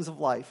hard things of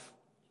life.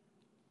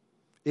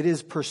 It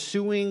is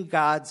pursuing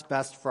God's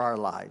best for our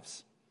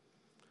lives.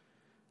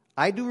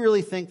 I do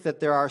really think that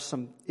there are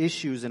some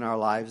issues in our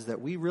lives that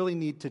we really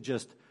need to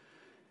just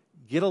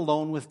get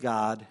alone with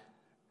God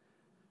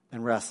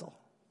and wrestle.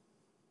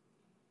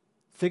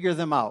 Figure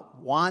them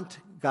out. Want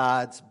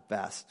God's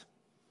best.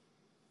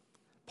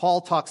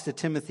 Paul talks to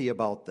Timothy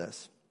about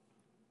this.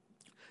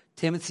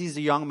 Timothy's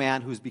a young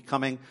man who's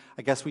becoming,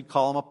 I guess we'd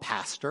call him a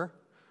pastor,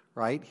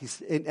 right?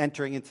 He's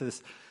entering into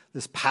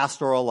this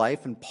pastoral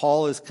life, and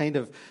Paul is kind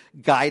of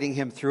guiding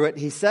him through it.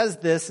 He says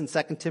this in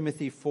 2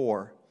 Timothy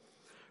 4.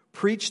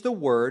 Preach the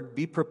word,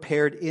 be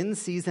prepared in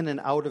season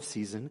and out of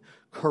season,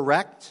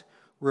 correct,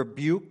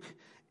 rebuke,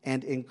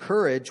 and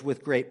encourage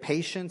with great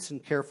patience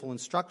and careful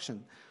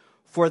instruction.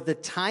 For the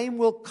time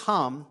will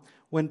come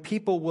when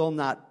people will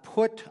not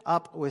put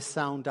up with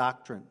sound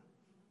doctrine.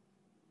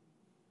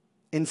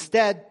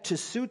 Instead, to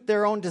suit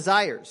their own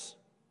desires,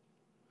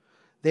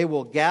 they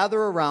will gather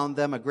around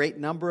them a great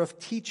number of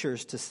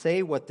teachers to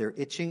say what their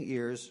itching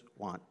ears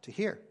want to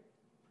hear.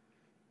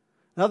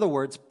 In other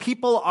words,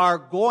 people are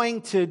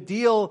going to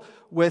deal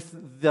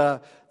with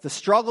the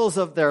struggles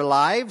of their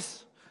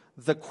lives,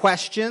 the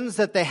questions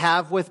that they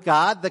have with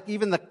God,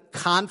 even the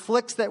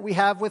conflicts that we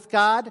have with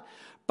God,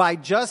 by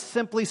just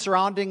simply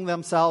surrounding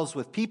themselves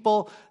with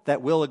people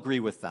that will agree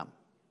with them.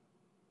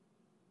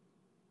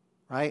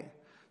 Right?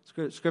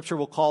 Scripture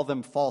will call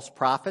them false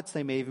prophets.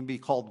 They may even be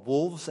called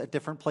wolves at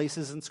different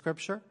places in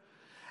Scripture.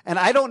 And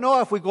I don't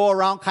know if we go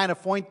around kind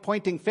of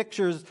pointing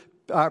fingers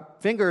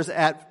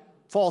at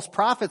false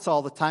prophets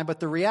all the time,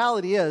 but the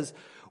reality is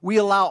we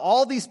allow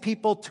all these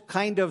people to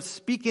kind of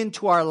speak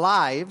into our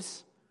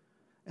lives,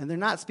 and they're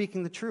not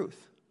speaking the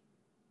truth.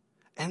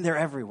 And they're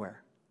everywhere.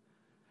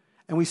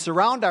 And we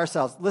surround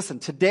ourselves. Listen,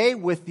 today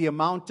with the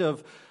amount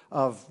of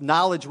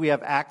knowledge we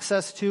have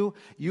access to,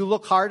 you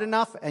look hard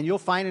enough and you'll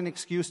find an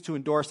excuse to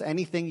endorse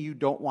anything you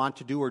don't want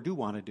to do or do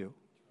want to do.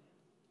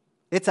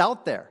 It's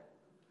out there.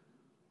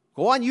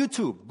 Go on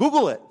YouTube.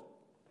 Google it.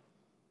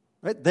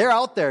 Right? They're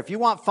out there. If you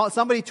want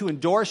somebody to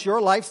endorse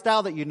your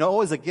lifestyle that you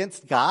know is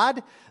against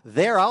God,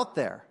 they're out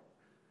there.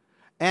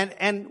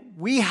 And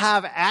we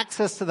have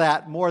access to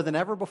that more than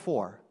ever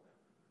before.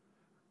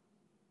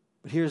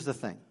 But here's the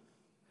thing.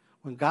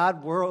 When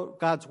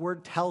God's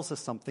word tells us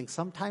something,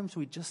 sometimes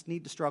we just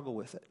need to struggle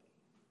with it.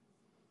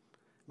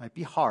 It might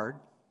be hard.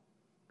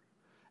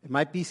 It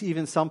might be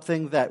even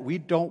something that we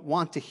don't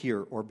want to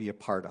hear or be a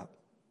part of.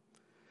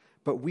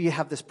 But we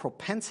have this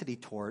propensity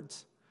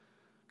towards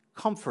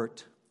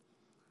comfort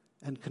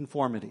and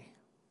conformity.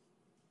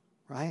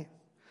 Right?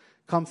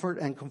 Comfort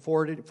and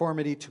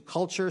conformity to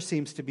culture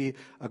seems to be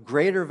a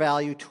greater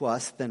value to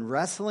us than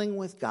wrestling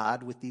with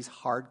God with these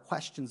hard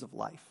questions of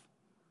life.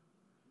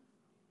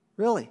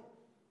 Really.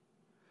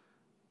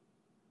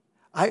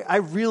 I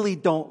really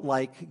don't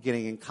like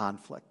getting in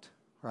conflict,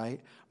 right?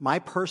 My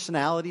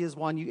personality is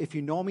one, if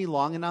you know me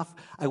long enough,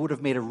 I would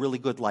have made a really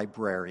good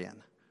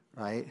librarian,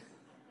 right?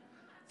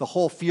 The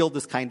whole field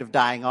is kind of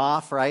dying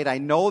off, right? I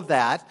know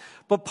that.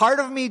 But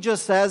part of me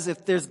just says,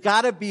 if there's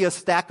got to be a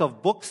stack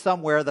of books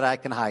somewhere that I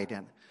can hide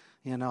in,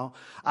 you know?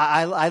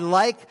 I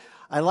like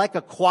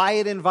a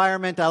quiet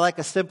environment. I like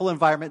a simple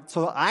environment.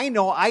 So I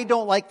know I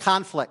don't like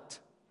conflict.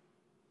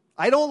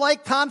 I don't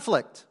like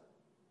conflict.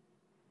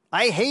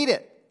 I hate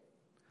it.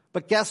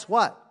 But guess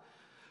what?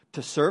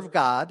 To serve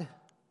God,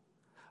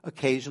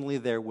 occasionally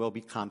there will be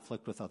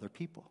conflict with other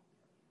people.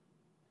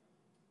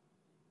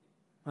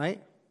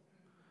 Right?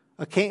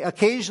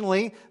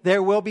 Occasionally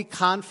there will be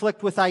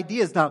conflict with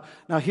ideas. Now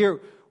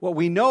here, what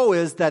we know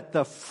is that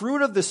the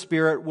fruit of the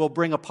Spirit will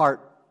bring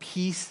apart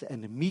peace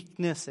and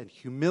meekness and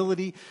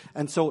humility.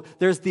 And so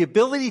there's the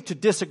ability to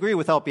disagree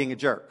without being a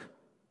jerk.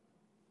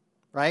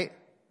 Right?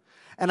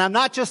 And I'm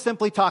not just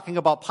simply talking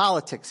about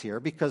politics here,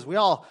 because we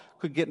all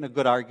could get in a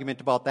good argument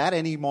about that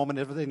any moment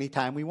of any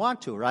time we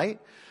want to,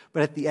 right?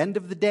 But at the end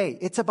of the day,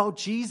 it's about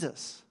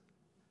Jesus.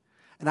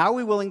 And are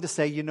we willing to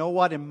say, you know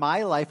what, in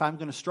my life, I'm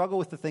going to struggle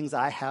with the things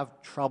I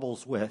have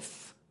troubles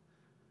with,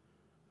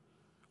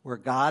 where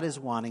God is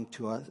wanting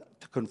to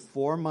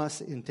conform us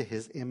into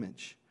His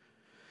image,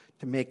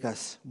 to make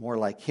us more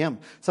like Him.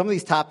 Some of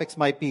these topics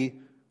might be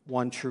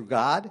one true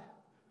God,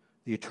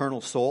 the eternal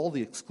soul,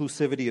 the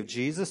exclusivity of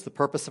Jesus, the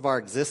purpose of our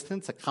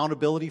existence,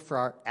 accountability for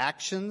our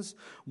actions,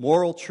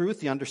 moral truth,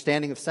 the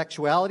understanding of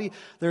sexuality.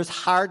 There's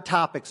hard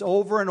topics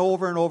over and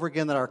over and over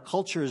again that our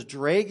culture is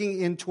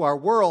dragging into our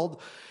world.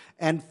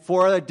 And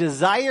for a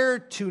desire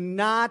to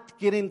not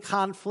get in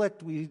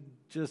conflict, we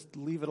just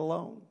leave it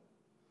alone.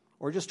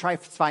 Or just try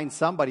to find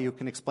somebody who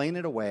can explain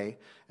it away,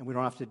 and we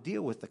don't have to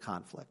deal with the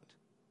conflict.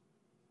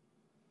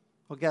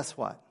 Well, guess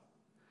what?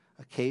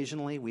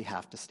 Occasionally we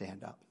have to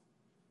stand up.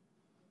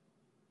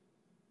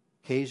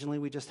 Occasionally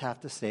we just have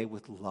to say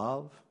with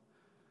love,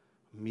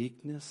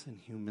 meekness, and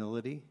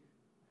humility,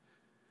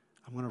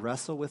 I'm going to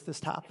wrestle with this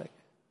topic.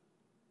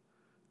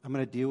 I'm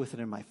going to deal with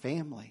it in my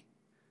family,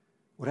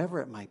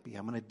 whatever it might be.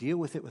 I'm going to deal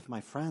with it with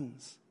my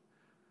friends.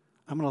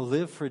 I'm going to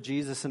live for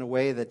Jesus in a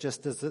way that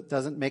just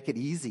doesn't make it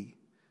easy,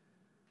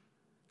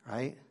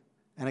 right?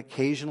 And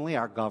occasionally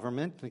our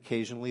government, and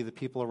occasionally the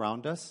people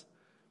around us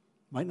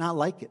might not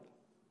like it.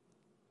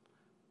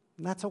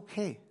 And that's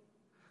okay.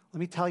 Let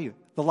me tell you,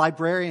 the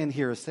librarian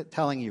here is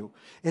telling you,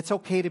 it's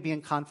okay to be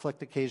in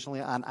conflict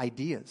occasionally on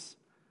ideas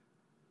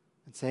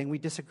and saying we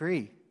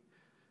disagree.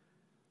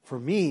 For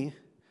me,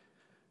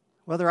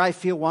 Whether I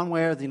feel one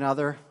way or the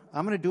other,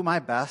 I'm going to do my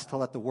best to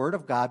let the Word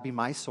of God be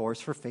my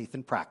source for faith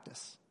and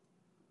practice.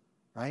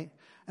 Right?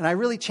 And I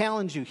really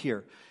challenge you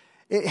here.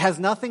 It has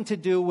nothing to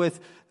do with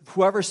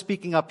whoever's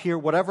speaking up here,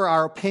 whatever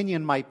our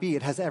opinion might be.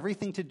 It has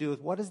everything to do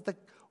with what is the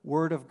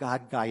Word of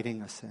God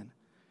guiding us in,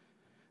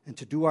 and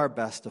to do our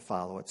best to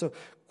follow it. So,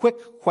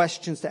 quick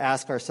questions to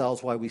ask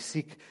ourselves while we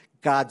seek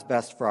God's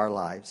best for our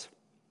lives.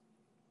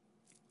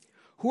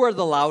 Who are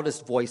the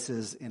loudest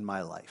voices in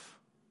my life?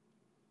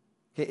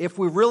 Okay, if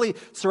we're really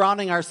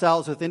surrounding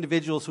ourselves with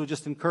individuals who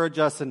just encourage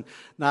us and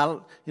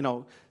not,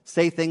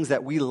 say things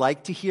that we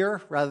like to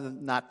hear, rather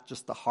than not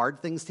just the hard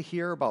things to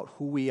hear about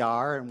who we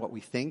are and what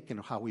we think and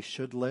how we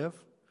should live.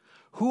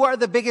 Who are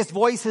the biggest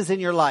voices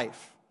in your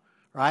life,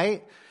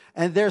 right?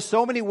 And there's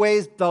so many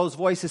ways those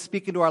voices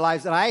speak into our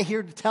lives. And I'm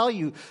here to tell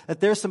you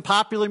that there's some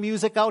popular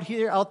music out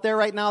there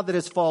right now that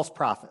is false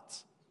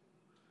prophets.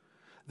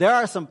 There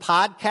are some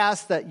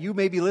podcasts that you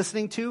may be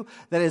listening to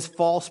that is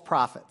false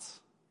prophets.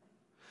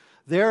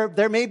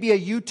 There may be a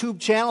YouTube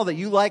channel that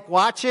you like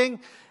watching,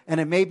 and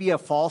it may be a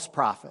false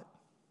prophet.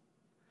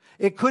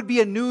 It could be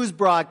a news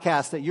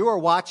broadcast that you are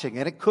watching,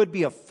 and it could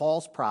be a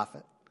false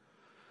prophet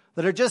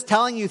that are just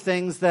telling you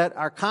things that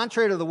are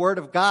contrary to the Word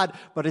of God,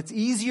 but it's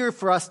easier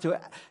for us to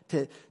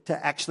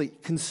actually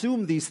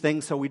consume these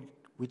things, so we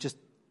just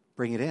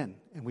bring it in,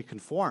 and we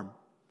conform.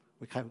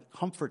 We have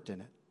comfort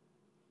in it.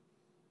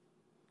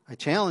 I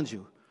challenge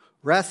you,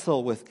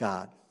 wrestle with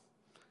God.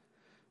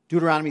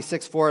 Deuteronomy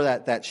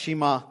 6:4, that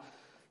Shema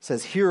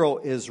says, "Hear, O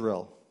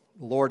Israel,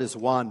 the Lord is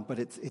one." But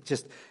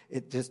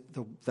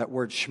that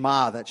word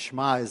Shema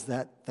is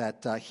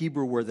that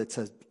Hebrew word that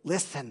says,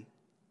 listen.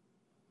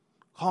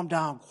 Calm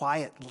down,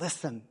 quiet,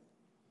 listen.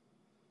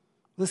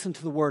 Listen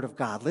to the Word of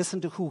God.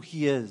 Listen to who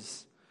He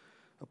is.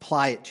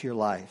 Apply it to your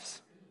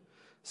lives.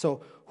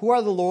 So, who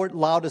are the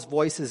loudest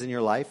voices in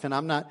your life? And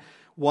I'm not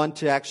one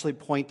to actually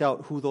point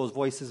out who those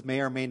voices may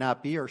or may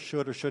not be, or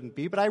should or shouldn't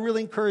be, but I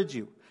really encourage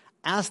you.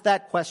 Ask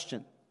that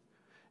question.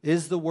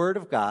 Is the Word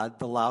of God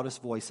the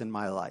loudest voice in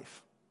my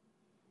life?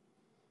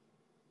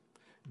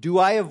 Do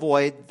I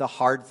avoid the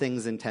hard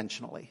things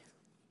intentionally?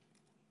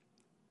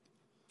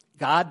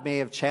 God may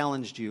have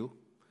challenged you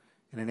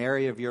in an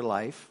area of your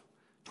life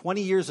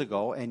 20 years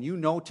ago, and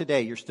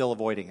today you're still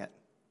avoiding it.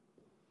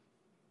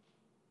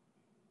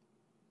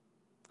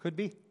 Could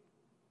be.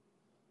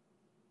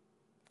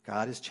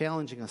 God is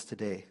challenging us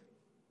today.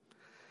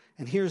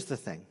 And here's the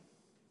thing.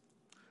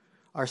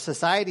 Our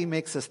society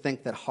makes us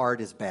think that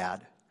hard is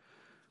bad.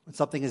 When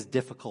something is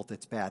difficult,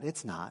 it's bad.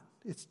 It's not.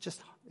 It's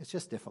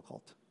just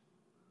difficult.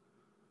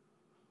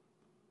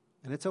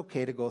 And it's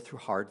okay to go through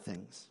hard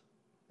things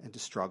and to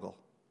struggle.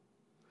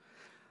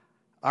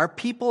 Are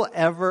people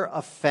ever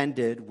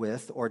offended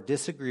with or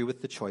disagree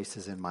with the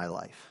choices in my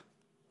life?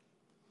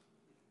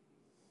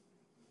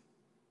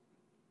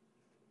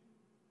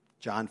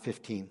 John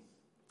 15.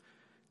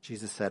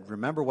 Jesus said,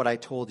 "Remember what I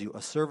told you,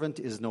 a servant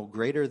is no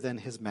greater than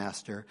his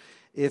master.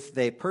 If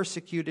they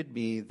persecuted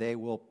me, they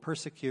will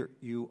persecute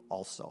you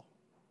also."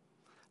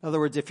 In other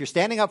words, if you're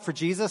standing up for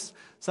Jesus,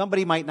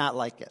 somebody might not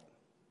like it.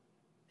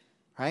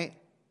 Right?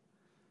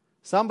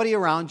 Somebody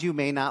around you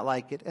may not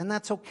like it, and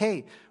that's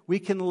okay. We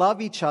can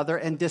love each other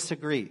and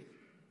disagree.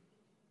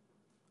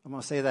 I'm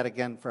going to say that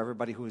again for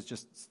everybody who is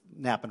just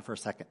napping for a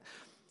second.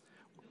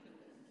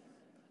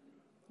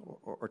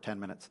 Or 10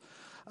 minutes.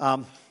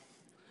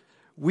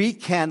 We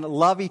can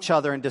love each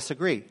other and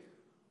disagree. Did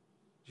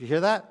you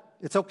hear that?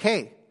 It's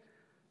okay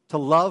to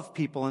love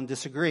people and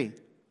disagree.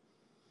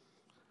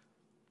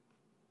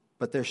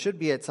 But there should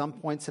be at some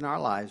points in our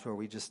lives where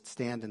we just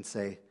stand and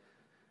say,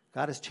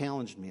 God has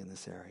challenged me in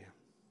this area.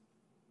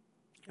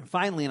 And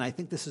finally, and I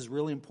think this is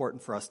really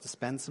important for us to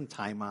spend some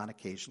time on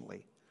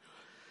occasionally,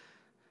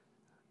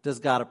 does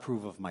God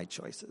approve of my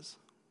choices?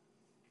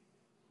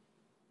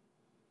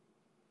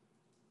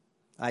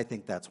 I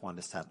think that's one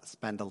to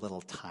spend a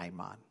little time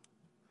on.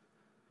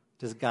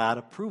 Does God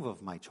approve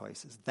of my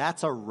choices?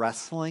 That's a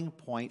wrestling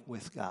point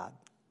with God.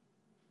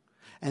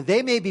 And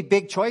they may be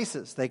big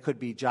choices. They could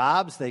be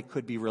jobs. They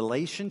could be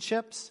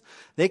relationships.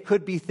 They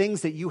could be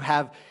things that you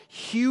have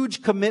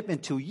huge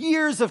commitment to,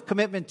 years of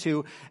commitment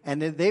to,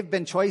 and they've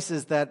been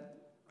choices that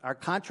are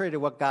contrary to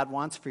what God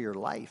wants for your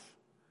life.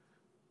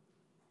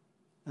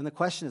 And the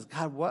question is,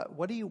 God,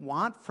 what do you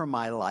want from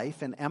my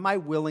life? And am I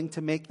willing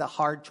to make the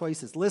hard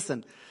choices?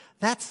 Listen,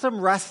 that's some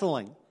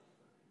wrestling.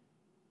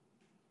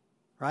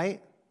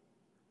 Right?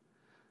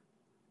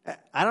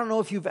 I don't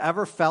know if you've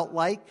ever felt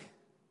like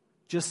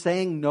just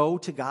saying no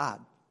to God.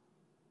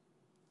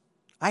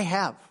 I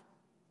have.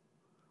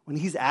 When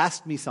He's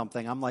asked me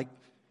something, I'm like,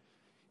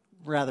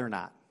 rather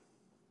not.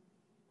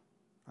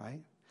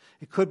 Right?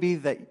 It could be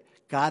that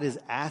God is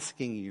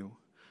asking you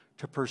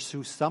to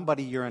pursue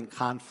somebody you're in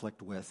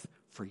conflict with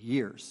for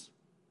years.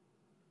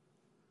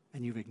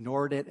 And you've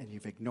ignored it, and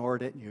you've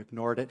ignored it, and you've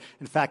ignored it.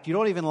 In fact, you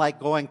don't even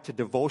like going to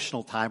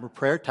devotional time or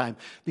prayer time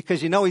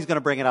because you know He's going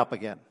to bring it up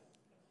again.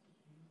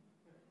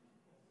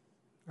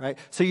 Right?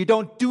 So you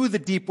don't do the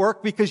deep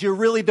work because you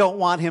really don't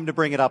want Him to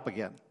bring it up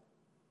again.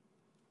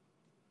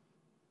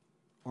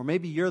 Or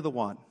maybe you're the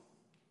one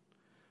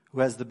who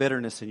has the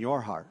bitterness in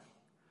your heart,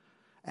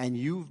 and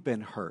you've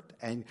been hurt,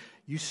 and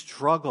you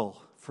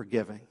struggle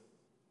forgiving.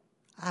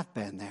 I've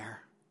been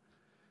there.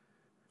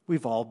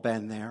 We've all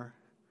been there.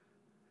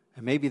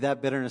 And maybe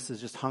that bitterness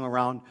has just hung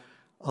around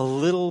a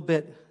little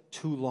bit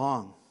too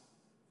long.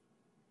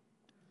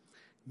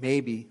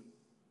 Maybe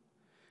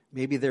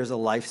there's a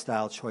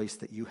lifestyle choice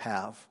that you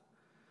have,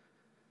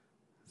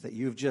 that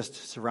you've just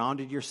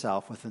surrounded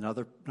yourself with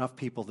enough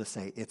people to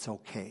say, it's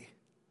okay.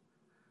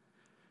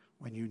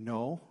 When you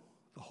know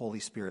the Holy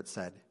Spirit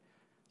said,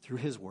 through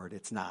His Word,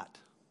 it's not.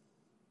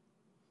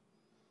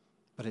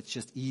 But it's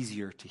just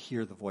easier to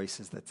hear the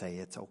voices that say,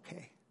 it's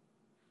okay.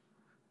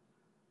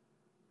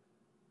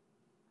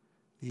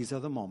 These are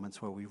the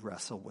moments where we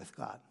wrestle with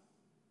God.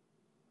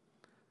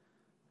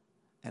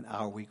 And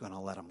are we going to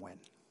let Him win?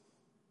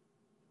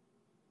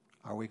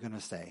 Are we going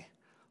to say,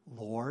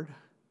 Lord,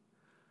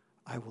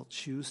 I will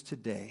choose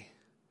today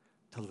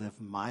to live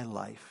my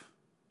life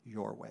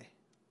your way?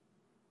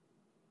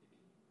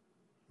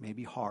 It may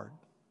be hard.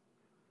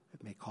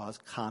 It may cause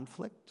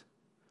conflict.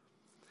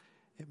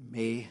 It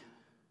may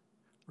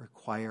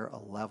require a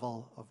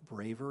level of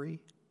bravery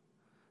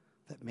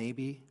that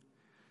maybe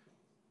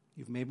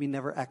you've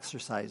never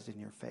exercised in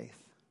your faith.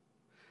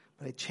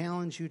 But I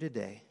challenge you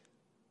today,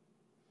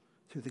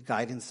 through the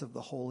guidance of the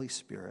Holy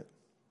Spirit,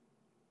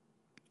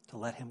 to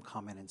let Him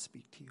come in and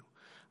speak to you.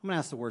 I'm going to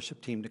ask the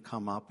worship team to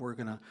come up. We're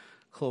going to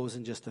close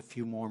in just a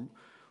few more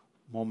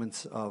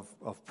moments of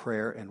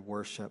prayer and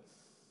worship.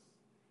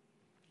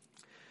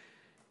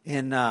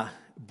 In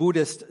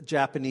Buddhist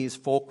Japanese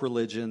folk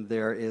religion,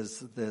 there is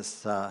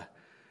this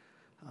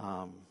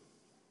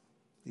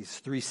these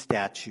three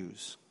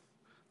statues.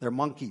 They're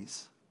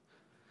monkeys.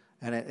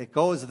 And it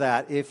goes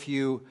that if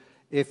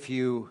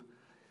you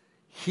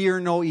hear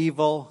no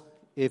evil,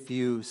 if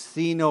you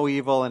see no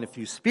evil, and if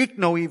you speak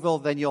no evil,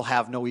 then you'll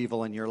have no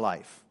evil in your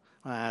life.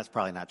 That's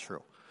probably not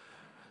true.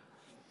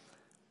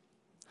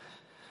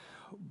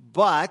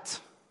 But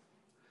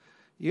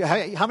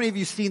how many of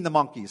you seen the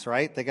monkeys,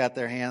 right? They got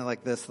their hand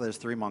like this. There's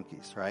three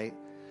monkeys, right?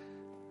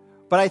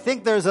 But I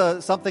think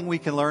there's something we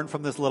can learn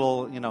from this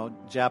little,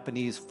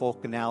 Japanese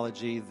folk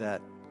analogy,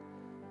 that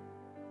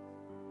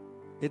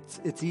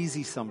it's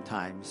easy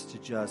sometimes to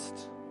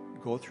just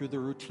go through the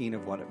routine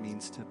of what it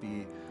means to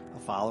be a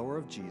follower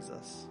of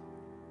Jesus.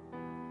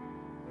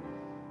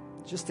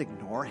 Just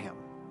ignore Him.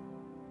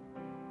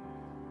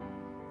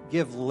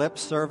 Give lip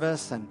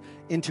service and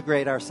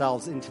integrate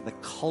ourselves into the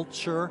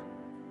culture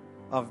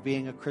of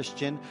being a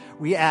Christian.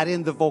 We add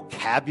in the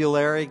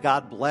vocabulary,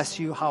 God bless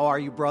you, how are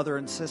you, brother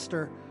and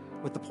sister,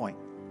 with the point,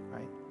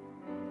 right?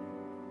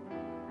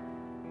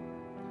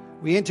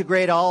 We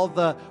integrate all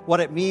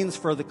what it means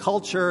for the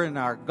culture and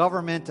our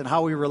government and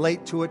how we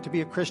relate to it to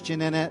be a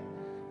Christian in it.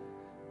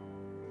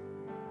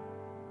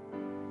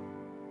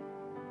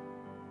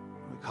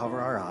 We cover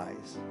our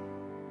eyes,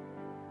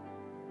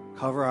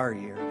 cover our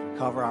ears,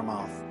 cover our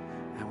mouth,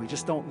 and we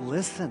just don't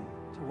listen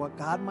to what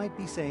God might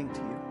be saying to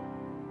you.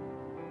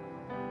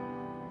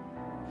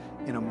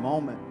 In a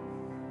moment,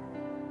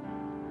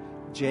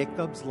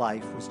 Jacob's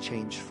life was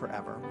changed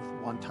forever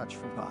with one touch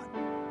from God.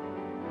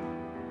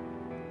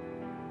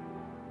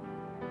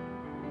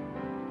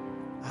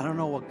 I don't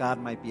know what God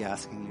might be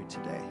asking you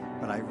today,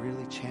 but I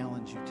really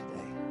challenge you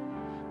today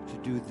to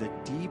do the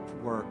deep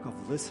work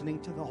of listening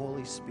to the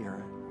Holy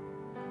Spirit.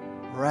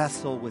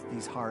 Wrestle with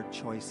these hard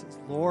choices.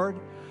 Lord,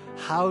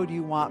 how do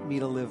you want me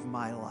to live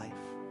my life?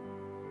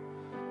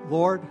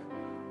 Lord,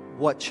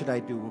 what should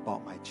I do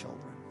about my children?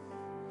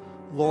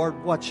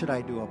 Lord, what should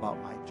I do about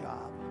my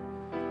job?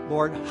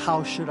 Lord,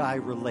 how should I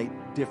relate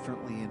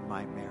differently in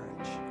my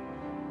marriage?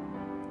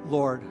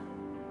 Lord,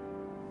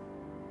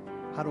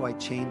 how do I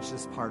change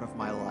this part of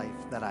my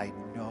life that I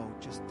know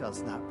just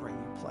does not bring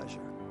you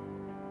pleasure?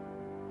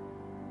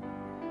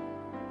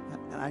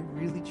 And I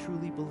really,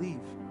 truly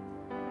believe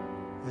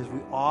as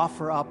we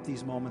offer up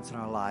these moments in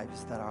our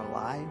lives, that our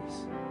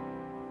lives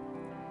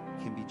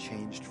can be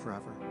changed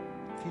forever.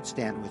 If you'd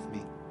stand with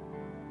me.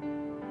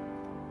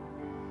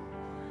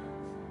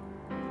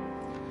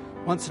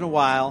 Once in a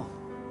while,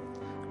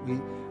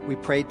 we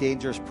pray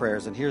dangerous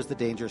prayers, and here's the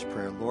dangerous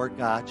prayer. Lord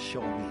God,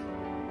 show me.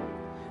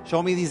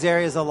 Show me these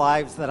areas of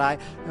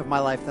my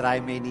life that I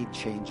may need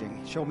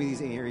changing. Show me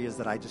these areas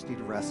that I just need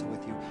to wrestle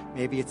with you.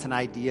 Maybe it's an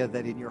idea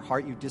that in your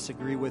heart you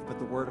disagree with, but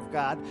the Word of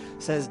God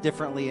says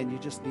differently, and you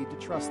just need to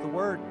trust the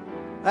Word.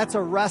 That's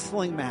a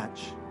wrestling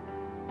match.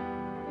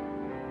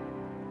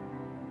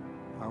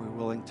 Are we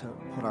willing to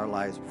put our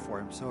lives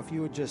before Him? So if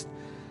you would just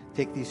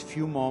take these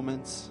few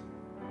moments,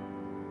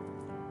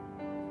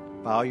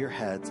 bow your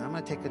heads. I'm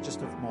going to take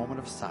just a moment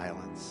of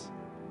silence.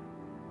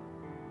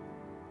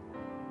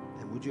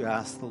 And would you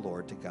ask the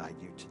Lord to guide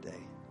you today?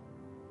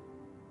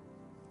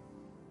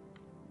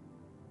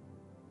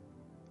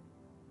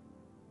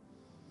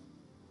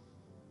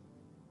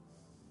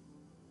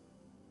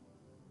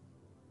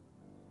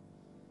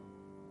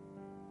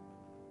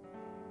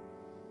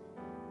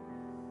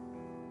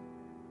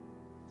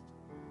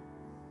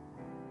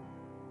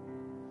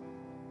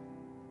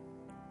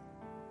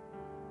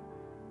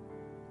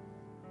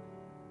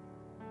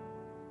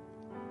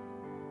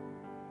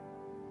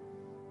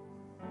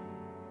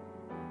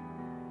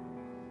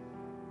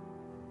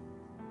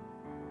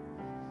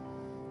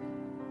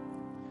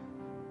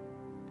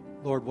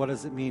 Lord, what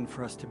does it mean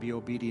for us to be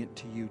obedient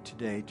to you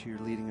today, to your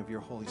leading of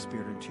your Holy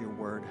Spirit and to your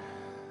word?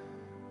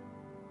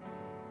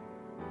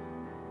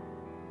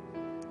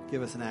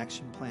 Give us an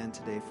action plan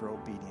today for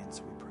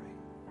obedience, we pray.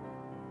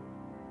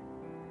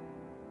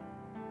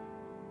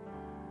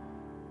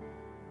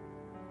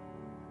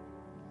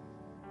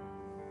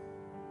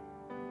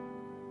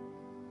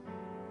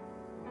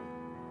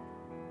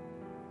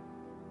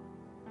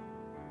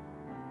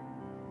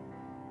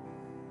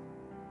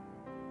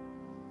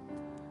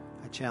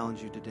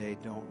 Challenge you today,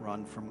 don't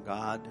run from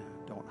God,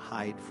 don't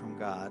hide from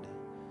God,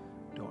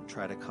 don't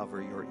try to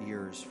cover your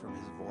ears from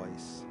his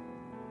voice.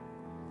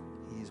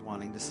 He's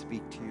wanting to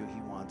speak to you.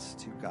 He wants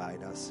to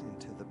guide us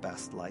into the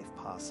best life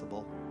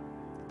possible,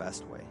 the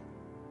best way.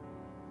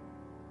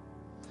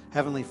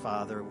 Heavenly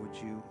Father, would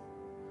you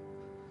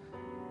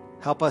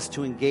help us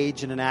to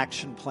engage in an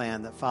action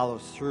plan that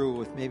follows through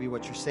with maybe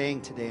what you're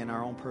saying today in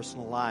our own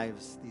personal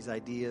lives, these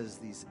ideas,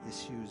 these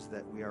issues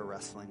that we are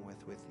wrestling with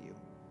you.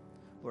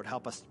 Lord,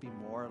 help us to be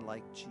more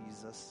like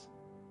Jesus.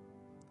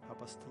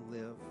 Help us to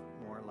live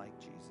more like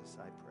Jesus,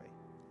 I pray.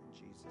 In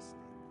Jesus'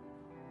 name.